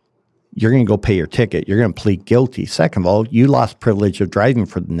all, you're going to go pay your ticket. You're going to plead guilty. Second of all, you lost privilege of driving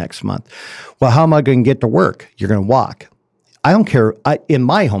for the next month. Well, how am I going to get to work? You're going to walk. I don't care. In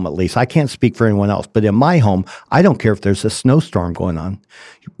my home, at least, I can't speak for anyone else, but in my home, I don't care if there's a snowstorm going on.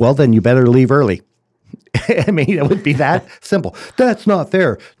 Well, then you better leave early. I mean, it would be that simple. That's not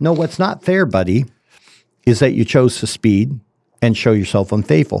fair. No, what's not fair, buddy, is that you chose to speed and show yourself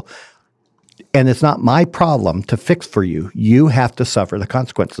unfaithful. And it's not my problem to fix for you. You have to suffer the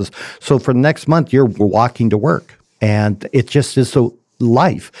consequences. So for the next month, you're walking to work. And it just is so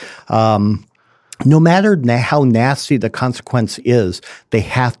life. No matter how nasty the consequence is, they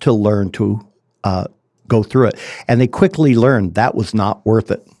have to learn to go through it. And they quickly learn that was not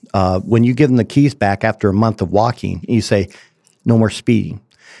worth it. When you give them the keys back after a month of walking, you say, "No more speeding."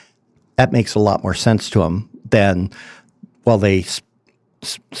 That makes a lot more sense to them than, well, they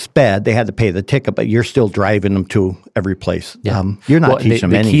sped, they had to pay the ticket, but you're still driving them to every place. Yeah. You're not teaching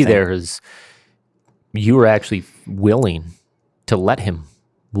them anything. The key there is you were actually willing to let him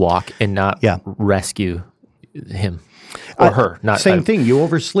walk and not rescue him or her. Same thing. You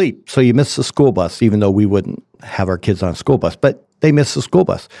oversleep, so you miss the school bus, even though we wouldn't have our kids on a school bus, but they miss the school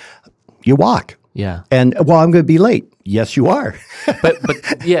bus. You walk. Yeah. And, well, I'm going to be late. Yes, you are. but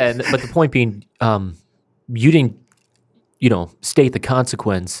the point being, you didn't, state the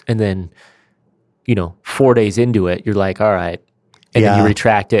consequence, and then, 4 days into it, you're like, all right. And then you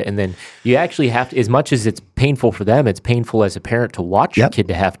retract it, and then you actually have to, as much as it's painful for them, it's painful as a parent to watch your kid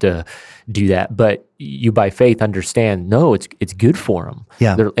to have to do that. But you, by faith, understand, no, it's good for them.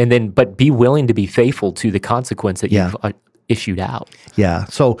 Yeah. But be willing to be faithful to the consequence that you've issued out. Yeah.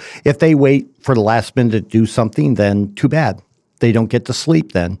 So if they wait for the last minute to do something, then too bad. They don't get to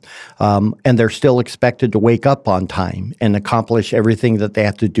sleep then. And they're still expected to wake up on time and accomplish everything that they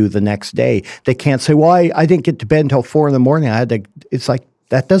have to do the next day. They can't say, well, I didn't get to bed until 4 a.m. It's like,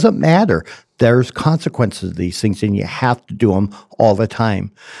 that doesn't matter. There's consequences to these things, and you have to do them all the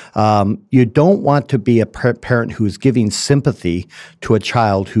time. You don't want to be a parent who's giving sympathy to a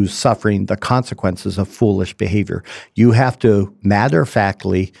child who's suffering the consequences of foolish behavior. You have to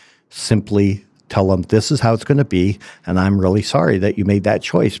matter-of-factly simply tell them, this is how it's going to be, and I'm really sorry that you made that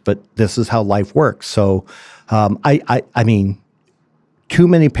choice, but this is how life works. So, I mean, too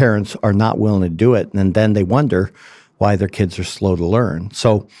many parents are not willing to do it, and then they wonder why their kids are slow to learn.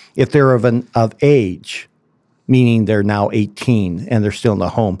 So if they're of age, meaning they're now 18 and they're still in the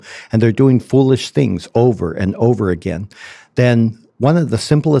home, and they're doing foolish things over and over again, then one of the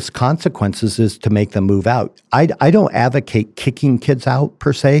simplest consequences is to make them move out. I don't advocate kicking kids out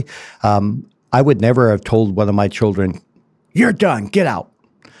per se. I would never have told one of my children, You're done. Get out.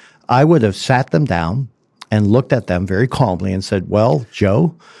 I would have sat them down and looked at them very calmly and said, well,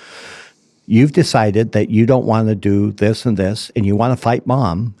 Joe, you've decided that you don't want to do this and this, and you want to fight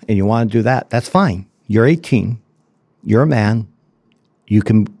mom, and you want to do that. That's fine. You're 18. You're a man. You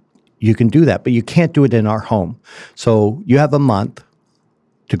can do that, but you can't do it in our home. So you have a month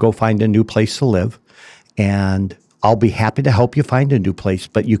to go find a new place to live, and I'll be happy to help you find a new place,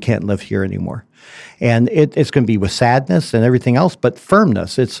 but you can't live here anymore. And it's going to be with sadness and everything else, but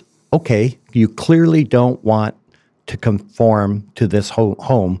firmness. It's okay. You clearly don't want to conform to this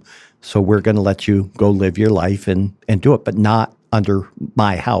home, so we're going to let you go live your life and do it, but not under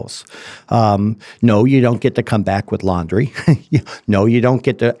my house. No, you don't get to come back with laundry. No, you don't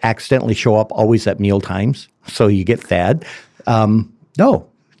get to accidentally show up always at meal times, so you get fed. No,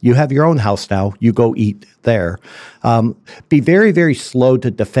 you have your own house now. You go eat there. Be very, very slow to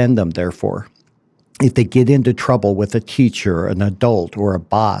defend them, therefore. If they get into trouble with a teacher, an adult, or a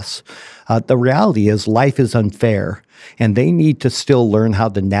boss, the reality is life is unfair, and they need to still learn how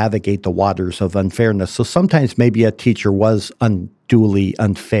to navigate the waters of unfairness. So sometimes maybe a teacher was unduly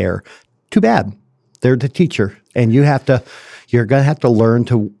unfair. Too bad. They're the teacher, and you're going to have to learn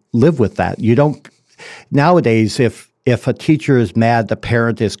to live with that. You don't nowadays. If a teacher is mad, the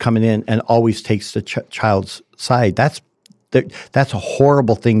parent is coming in and always takes the child's side. That's a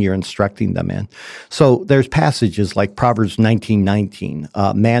horrible thing you're instructing them in. So there's passages like Proverbs 19:19,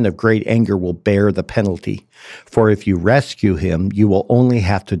 a man of great anger will bear the penalty. For if you rescue him, you will only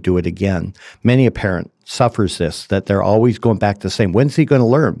have to do it again. Many a parent suffers this, that they're always going back to saying, when's he going to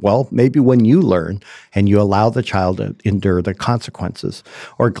learn? Well, maybe when you learn and you allow the child to endure the consequences.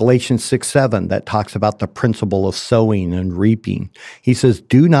 Or Galatians 6:7 that talks about the principle of sowing and reaping. He says,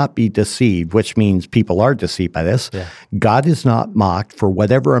 do not be deceived, which means people are deceived by this. Yeah. God is not mocked, for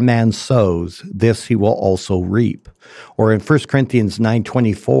whatever a man sows, this he will also reap. Or in 1 Corinthians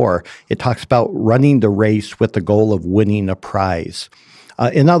 9:24, it talks about running the race with the goal of winning a prize.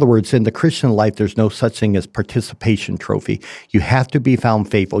 In other words, in the Christian life, there's no such thing as participation trophy. You have to be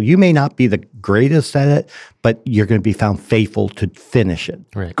found faithful. You may not be the greatest at it, but you're going to be found faithful to finish it.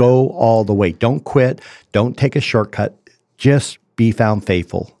 Right. Go all the way. Don't quit. Don't take a shortcut. Just be found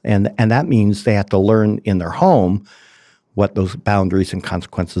faithful. And that means they have to learn in their home what those boundaries and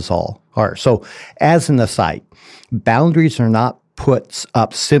consequences all are. So as an aside, boundaries are not put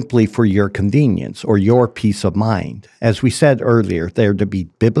up simply for your convenience or your peace of mind. As we said earlier, they're to be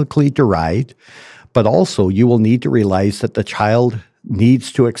biblically derived, but also you will need to realize that the child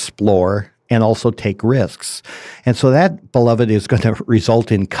needs to explore and also take risks. And so that, beloved, is going to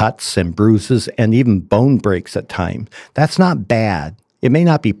result in cuts and bruises and even bone breaks at times. That's not bad. It may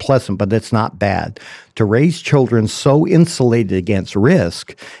not be pleasant, but it's not bad. To raise children so insulated against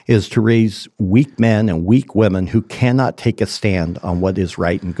risk is to raise weak men and weak women who cannot take a stand on what is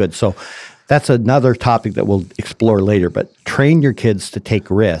right and good. So that's another topic that we'll explore later, but train your kids to take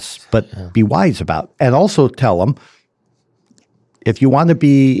risks, but be wise about it. And also tell them, if you want to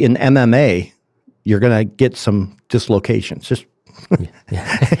be in MMA, you're going to get some dislocations. Just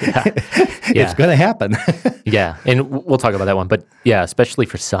it's going to happen. Yeah, and we'll talk about that one. But yeah, especially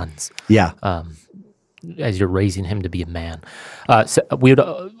for sons. Yeah. As you're raising him to be a man. So we would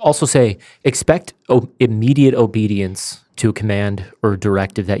also say expect immediate obedience to a command or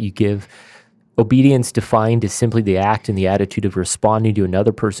directive that you give. Obedience defined is simply the act and the attitude of responding to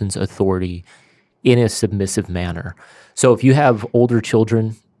another person's authority in a submissive manner. So if you have older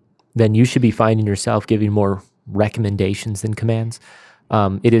children, then you should be finding yourself giving more recommendations than commands.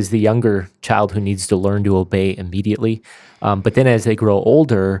 It is the younger child who needs to learn to obey immediately. But then as they grow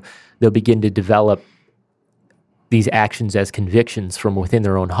older, they'll begin to develop these actions as convictions from within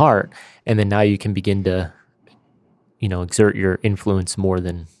their own heart. And then now you can begin to, exert your influence more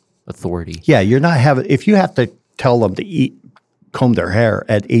than authority. Yeah, if you have to tell them to comb their hair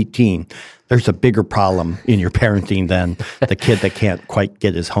at 18, there's a bigger problem in your parenting than the kid that can't quite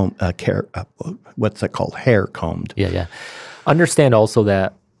get his hair combed. Yeah. Understand also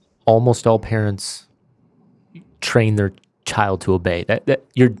that almost all parents train their child to obey.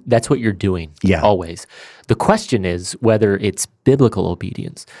 That's what you're doing. Yeah. Always. The question is whether it's biblical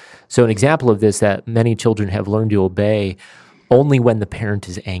obedience. So an example of this that many children have learned to obey only when the parent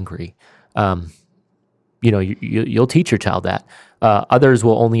is angry. You'll teach your child that. Others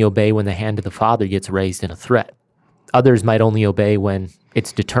will only obey when the hand of the father gets raised in a threat. Others might only obey when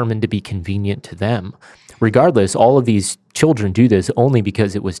it's determined to be convenient to them. Regardless, all of these children do this only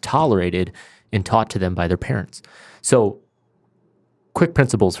because it was tolerated and taught to them by their parents. So, quick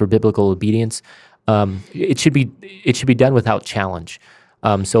principles for biblical obedience. It should be done without challenge.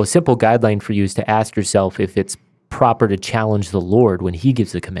 So a simple guideline for you is to ask yourself if it's proper to challenge the Lord when he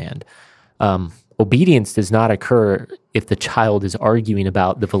gives a command. Obedience does not occur if the child is arguing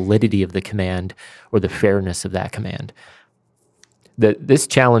about the validity of the command or the fairness of that command. This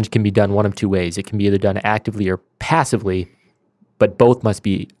challenge can be done one of two ways. It can be either done actively or passively, but both must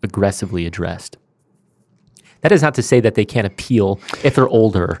be aggressively addressed. That is not to say that they can't appeal if they're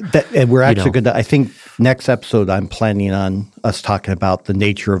older. And we're actually going to, I think next episode I'm planning on us talking about the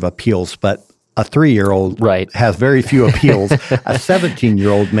nature of appeals, but a 3-year-old has very few appeals. A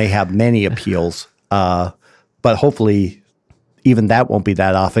 17-year-old may have many appeals, but hopefully even that won't be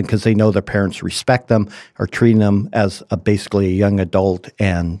that often because they know their parents respect them, are treating them as basically a young adult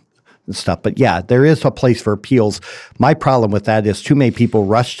and stuff. But yeah, there is a place for appeals. My problem with that is too many people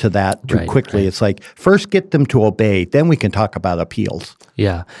rush to that too quickly. Right. It's like, first get them to obey, then we can talk about appeals.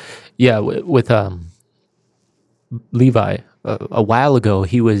 Yeah. Yeah. With Levi, a while ago,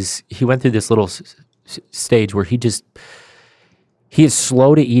 he went through this little stage where he is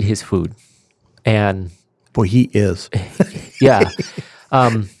slow to eat his food. And boy, he is. Yeah.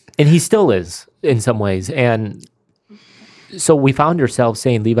 And he still is in some ways. And so we found ourselves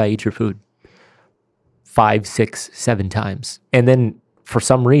saying, Levi, eat your food 5, 6, 7 times. And then for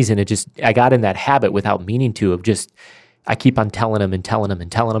some reason, I got in that habit without meaning to of I keep on telling him and telling him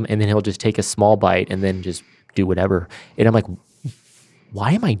and telling him, and then he'll just take a small bite and then just do whatever. And I'm like,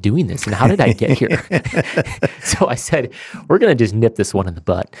 why am I doing this? And how did I get here? So I said, we're going to just nip this one in the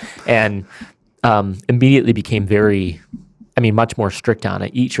butt. And immediately became much more strict on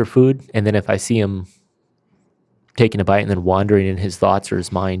it. Eat your food. And then if I see him taking a bite and then wandering in his thoughts or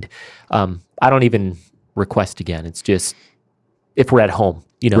his mind, I don't even request again. It's just, if we're at home,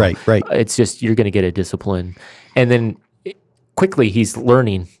 Right. It's just, you're going to get a discipline. And then quickly he's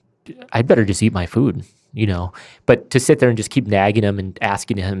learning, I'd better just eat my food, but to sit there and just keep nagging him and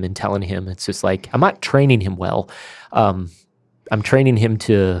asking him and telling him, it's just like, I'm not training him well. I'm training him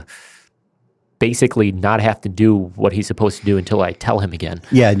to basically not have to do what he's supposed to do until I tell him again.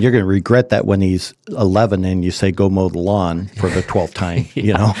 Yeah, and you're going to regret that when he's 11 and you say, go mow the lawn for the 12th time,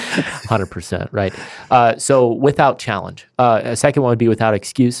 100%, right. So without challenge. A second one would be without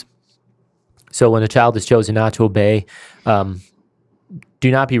excuse. So when a child is chosen not to obey,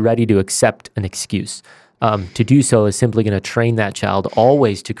 do not be ready to accept an excuse. To do so is simply going to train that child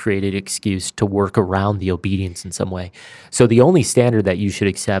always to create an excuse to work around the obedience in some way. So the only standard that you should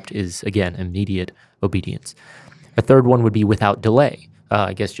accept is, again, immediate obedience. A third one would be without delay.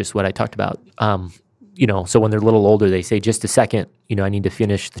 I guess just what I talked about. So when they're a little older, they say, just a second, I need to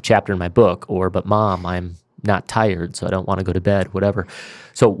finish the chapter in my book, but Mom, I'm not tired, so I don't want to go to bed, whatever.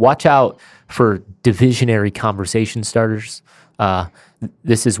 So watch out for divisionary conversation starters.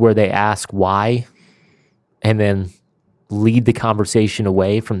 This is where they ask why, and then lead the conversation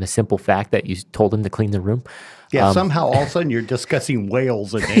away from the simple fact that you told them to clean the room. Yeah, somehow all of a sudden you're discussing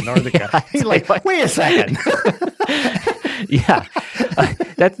whales in Antarctica. Yeah, he's like, wait a second. Yeah,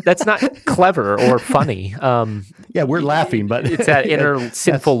 that's not clever or funny. Yeah, we're laughing, but it's that inner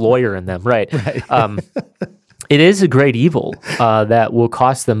sinful lawyer in them, right? It is a great evil that will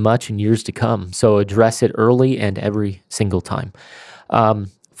cost them much in years to come. So address it early and every single time.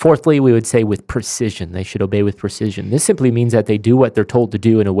 Fourthly, we would say with precision. They should obey with precision. This simply means that they do what they're told to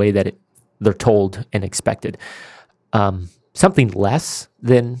do in a way that they're told and expected. Something less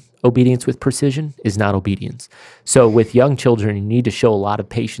than obedience with precision is not obedience. So with young children, you need to show a lot of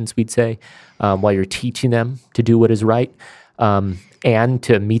patience, we'd say, while you're teaching them to do what is right, and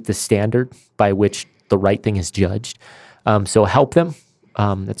to meet the standard by which the right thing is judged. So help them.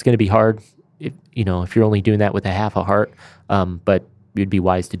 That's going to be hard, if you're only doing that with a half a heart, but you'd be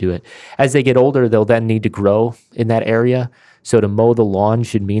wise to do it. As they get older, they'll then need to grow in that area. So to mow the lawn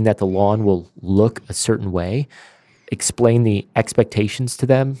should mean that the lawn will look a certain way. Explain the expectations to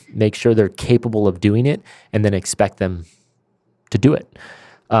them, make sure they're capable of doing it, and then expect them to do it.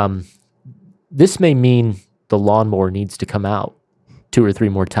 This may mean the lawnmower needs to come out 2 or 3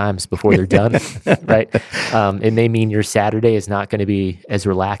 more times before they're done, right? It may mean your Saturday is not going to be as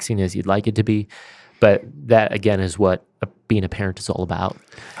relaxing as you'd like it to be, but that, again, is what being a parent is all about.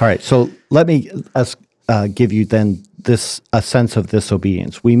 All right, so let me give you then a sense of this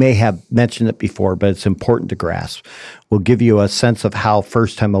obedience. We may have mentioned it before, but it's important to grasp. We'll give you a sense of how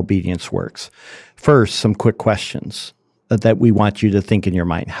first-time obedience works. First, some quick questions that we want you to think in your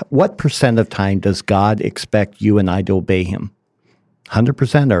mind. What % of time does God expect you and I to obey him?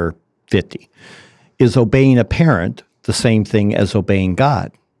 100% or 50%? Is obeying a parent the same thing as obeying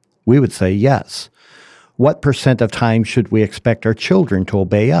God? We would say yes. What % of time should we expect our children to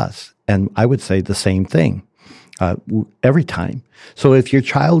obey us? And I would say the same thing. every time. So if your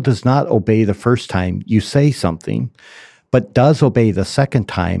child does not obey the first time you say something, but does obey the second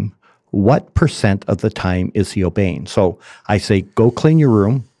time, what % of the time is he obeying? So I say, go clean your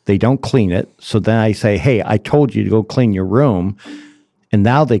room. They don't clean it. So then I say, hey, I told you to go clean your room. And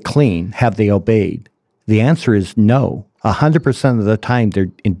now they clean. Have they obeyed? The answer is no. 100% of the time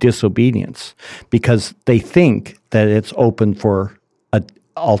they're in disobedience because they think that it's open for an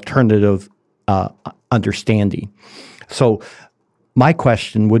alternative understanding. So my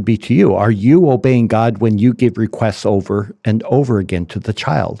question would be to you, are you obeying God when you give requests over and over again to the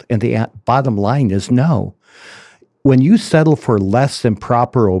child? And the bottom line is no. When you settle for less than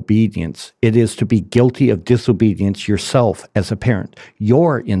proper obedience, it is to be guilty of disobedience yourself as a parent.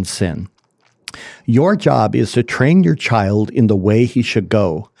 You're in sin. Your job is to train your child in the way he should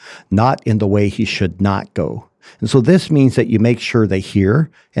go, not in the way he should not go. And so this means that you make sure they hear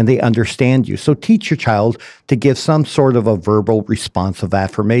and they understand you. So teach your child to give some sort of a verbal response of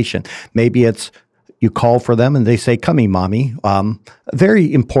affirmation. Maybe it's you call for them and they say, "Come here, mommy."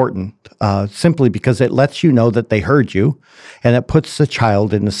 Very important, simply because it lets you know that they heard you, and it puts the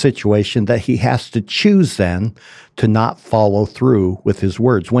child in a situation that he has to choose then to not follow through with his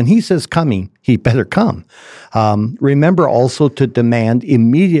words. When he says coming, he better come. Remember also to demand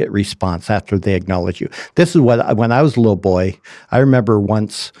immediate response after they acknowledge you. This is what, when I was a little boy, I remember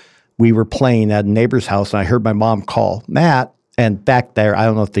once we were playing at a neighbor's house and I heard my mom call, "Matt." And back there, I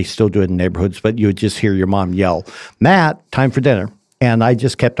don't know if they still do it in neighborhoods, but you would just hear your mom yell, "Matt, time for dinner." And I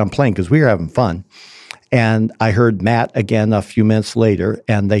just kept on playing because we were having fun. And I heard Matt again a few minutes later,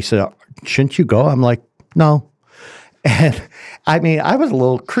 and they said, "Shouldn't you go?" I'm like, "No." And I mean, I was a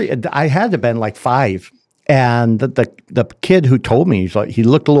little, I had to have been like 5. And the kid who told me, he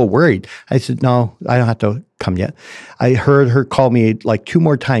looked a little worried. I said, "No, I don't have to come yet." I heard her call me like 2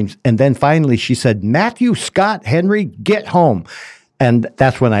 more times. And then finally she said, "Matthew Scott Henry, get home." And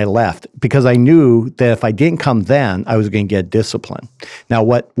that's when I left because I knew that if I didn't come then, I was going to get discipline. Now,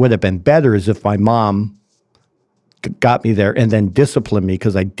 what would have been better is if my mom got me there and then disciplined me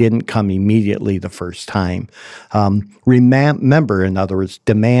because I didn't come immediately the first time. Remember, in other words,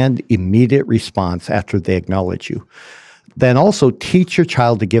 demand immediate response after they acknowledge you. Then also teach your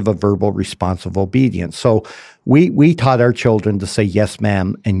child to give a verbal response of obedience. So we taught our children to say "yes,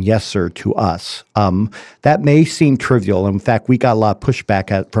 ma'am" and "yes, sir" to us. That may seem trivial. In fact, we got a lot of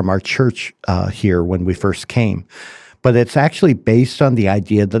pushback from our church here when we first came. But it's actually based on the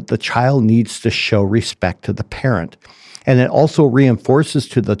idea that the child needs to show respect to the parent. And it also reinforces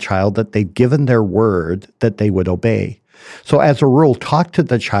to the child that they've given their word that they would obey. So as a rule, talk to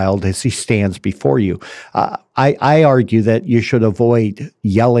the child as he stands before you. I argue that you should avoid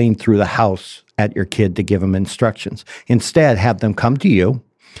yelling through the house at your kid to give them instructions. Instead, have them come to you.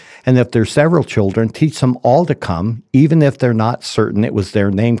 And if there's several children, teach them all to come, even if they're not certain it was their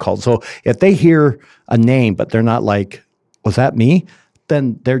name called. So if they hear a name, but they're not like, "Was that me?"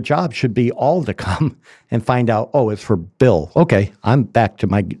 then their job should be all to come and find out, "Oh, it's for Bill. Okay, I'm back to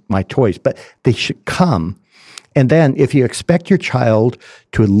my toys." But they should come. And then if you expect your child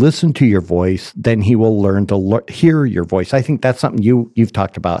to listen to your voice, then he will learn to hear your voice. I think that's something you've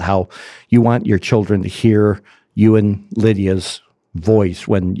talked about, how you want your children to hear you and Lydia's voice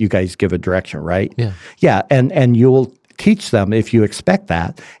when you guys give a direction, right? Yeah. Yeah, and you'll teach them if you expect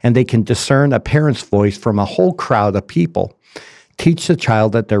that, and they can discern a parent's voice from a whole crowd of people. Teach the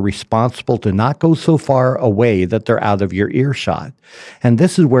child that they're responsible to not go so far away that they're out of your earshot. And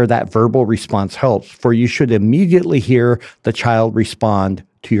this is where that verbal response helps, for you should immediately hear the child respond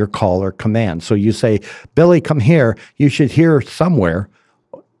to your call or command. So you say, "Billy, come here." You should hear somewhere,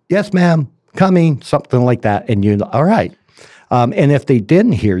 "Yes, ma'am, coming," something like that. And you know, all right. And if they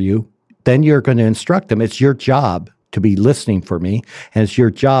didn't hear you, then you're going to instruct them. It's your job to be listening for me, and it's your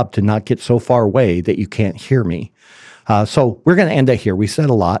job to not get so far away that you can't hear me. So we're going to end it here. We said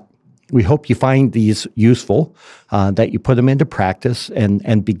a lot. We hope you find these useful, that you put them into practice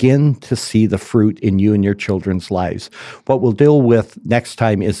and begin to see the fruit in you and your children's lives. What we'll deal with next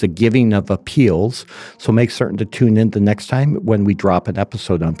time is the giving of appeals. So make certain to tune in the next time when we drop an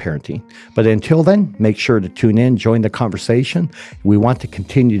episode on parenting. But until then, make sure to tune in, join the conversation. We want to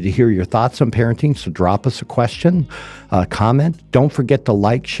continue to hear your thoughts on parenting. So drop us a question, comment. Don't forget to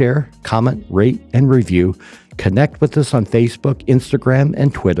like, share, comment, rate, and review. Connect with us on Facebook, Instagram,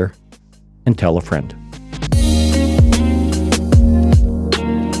 and Twitter. And tell a friend.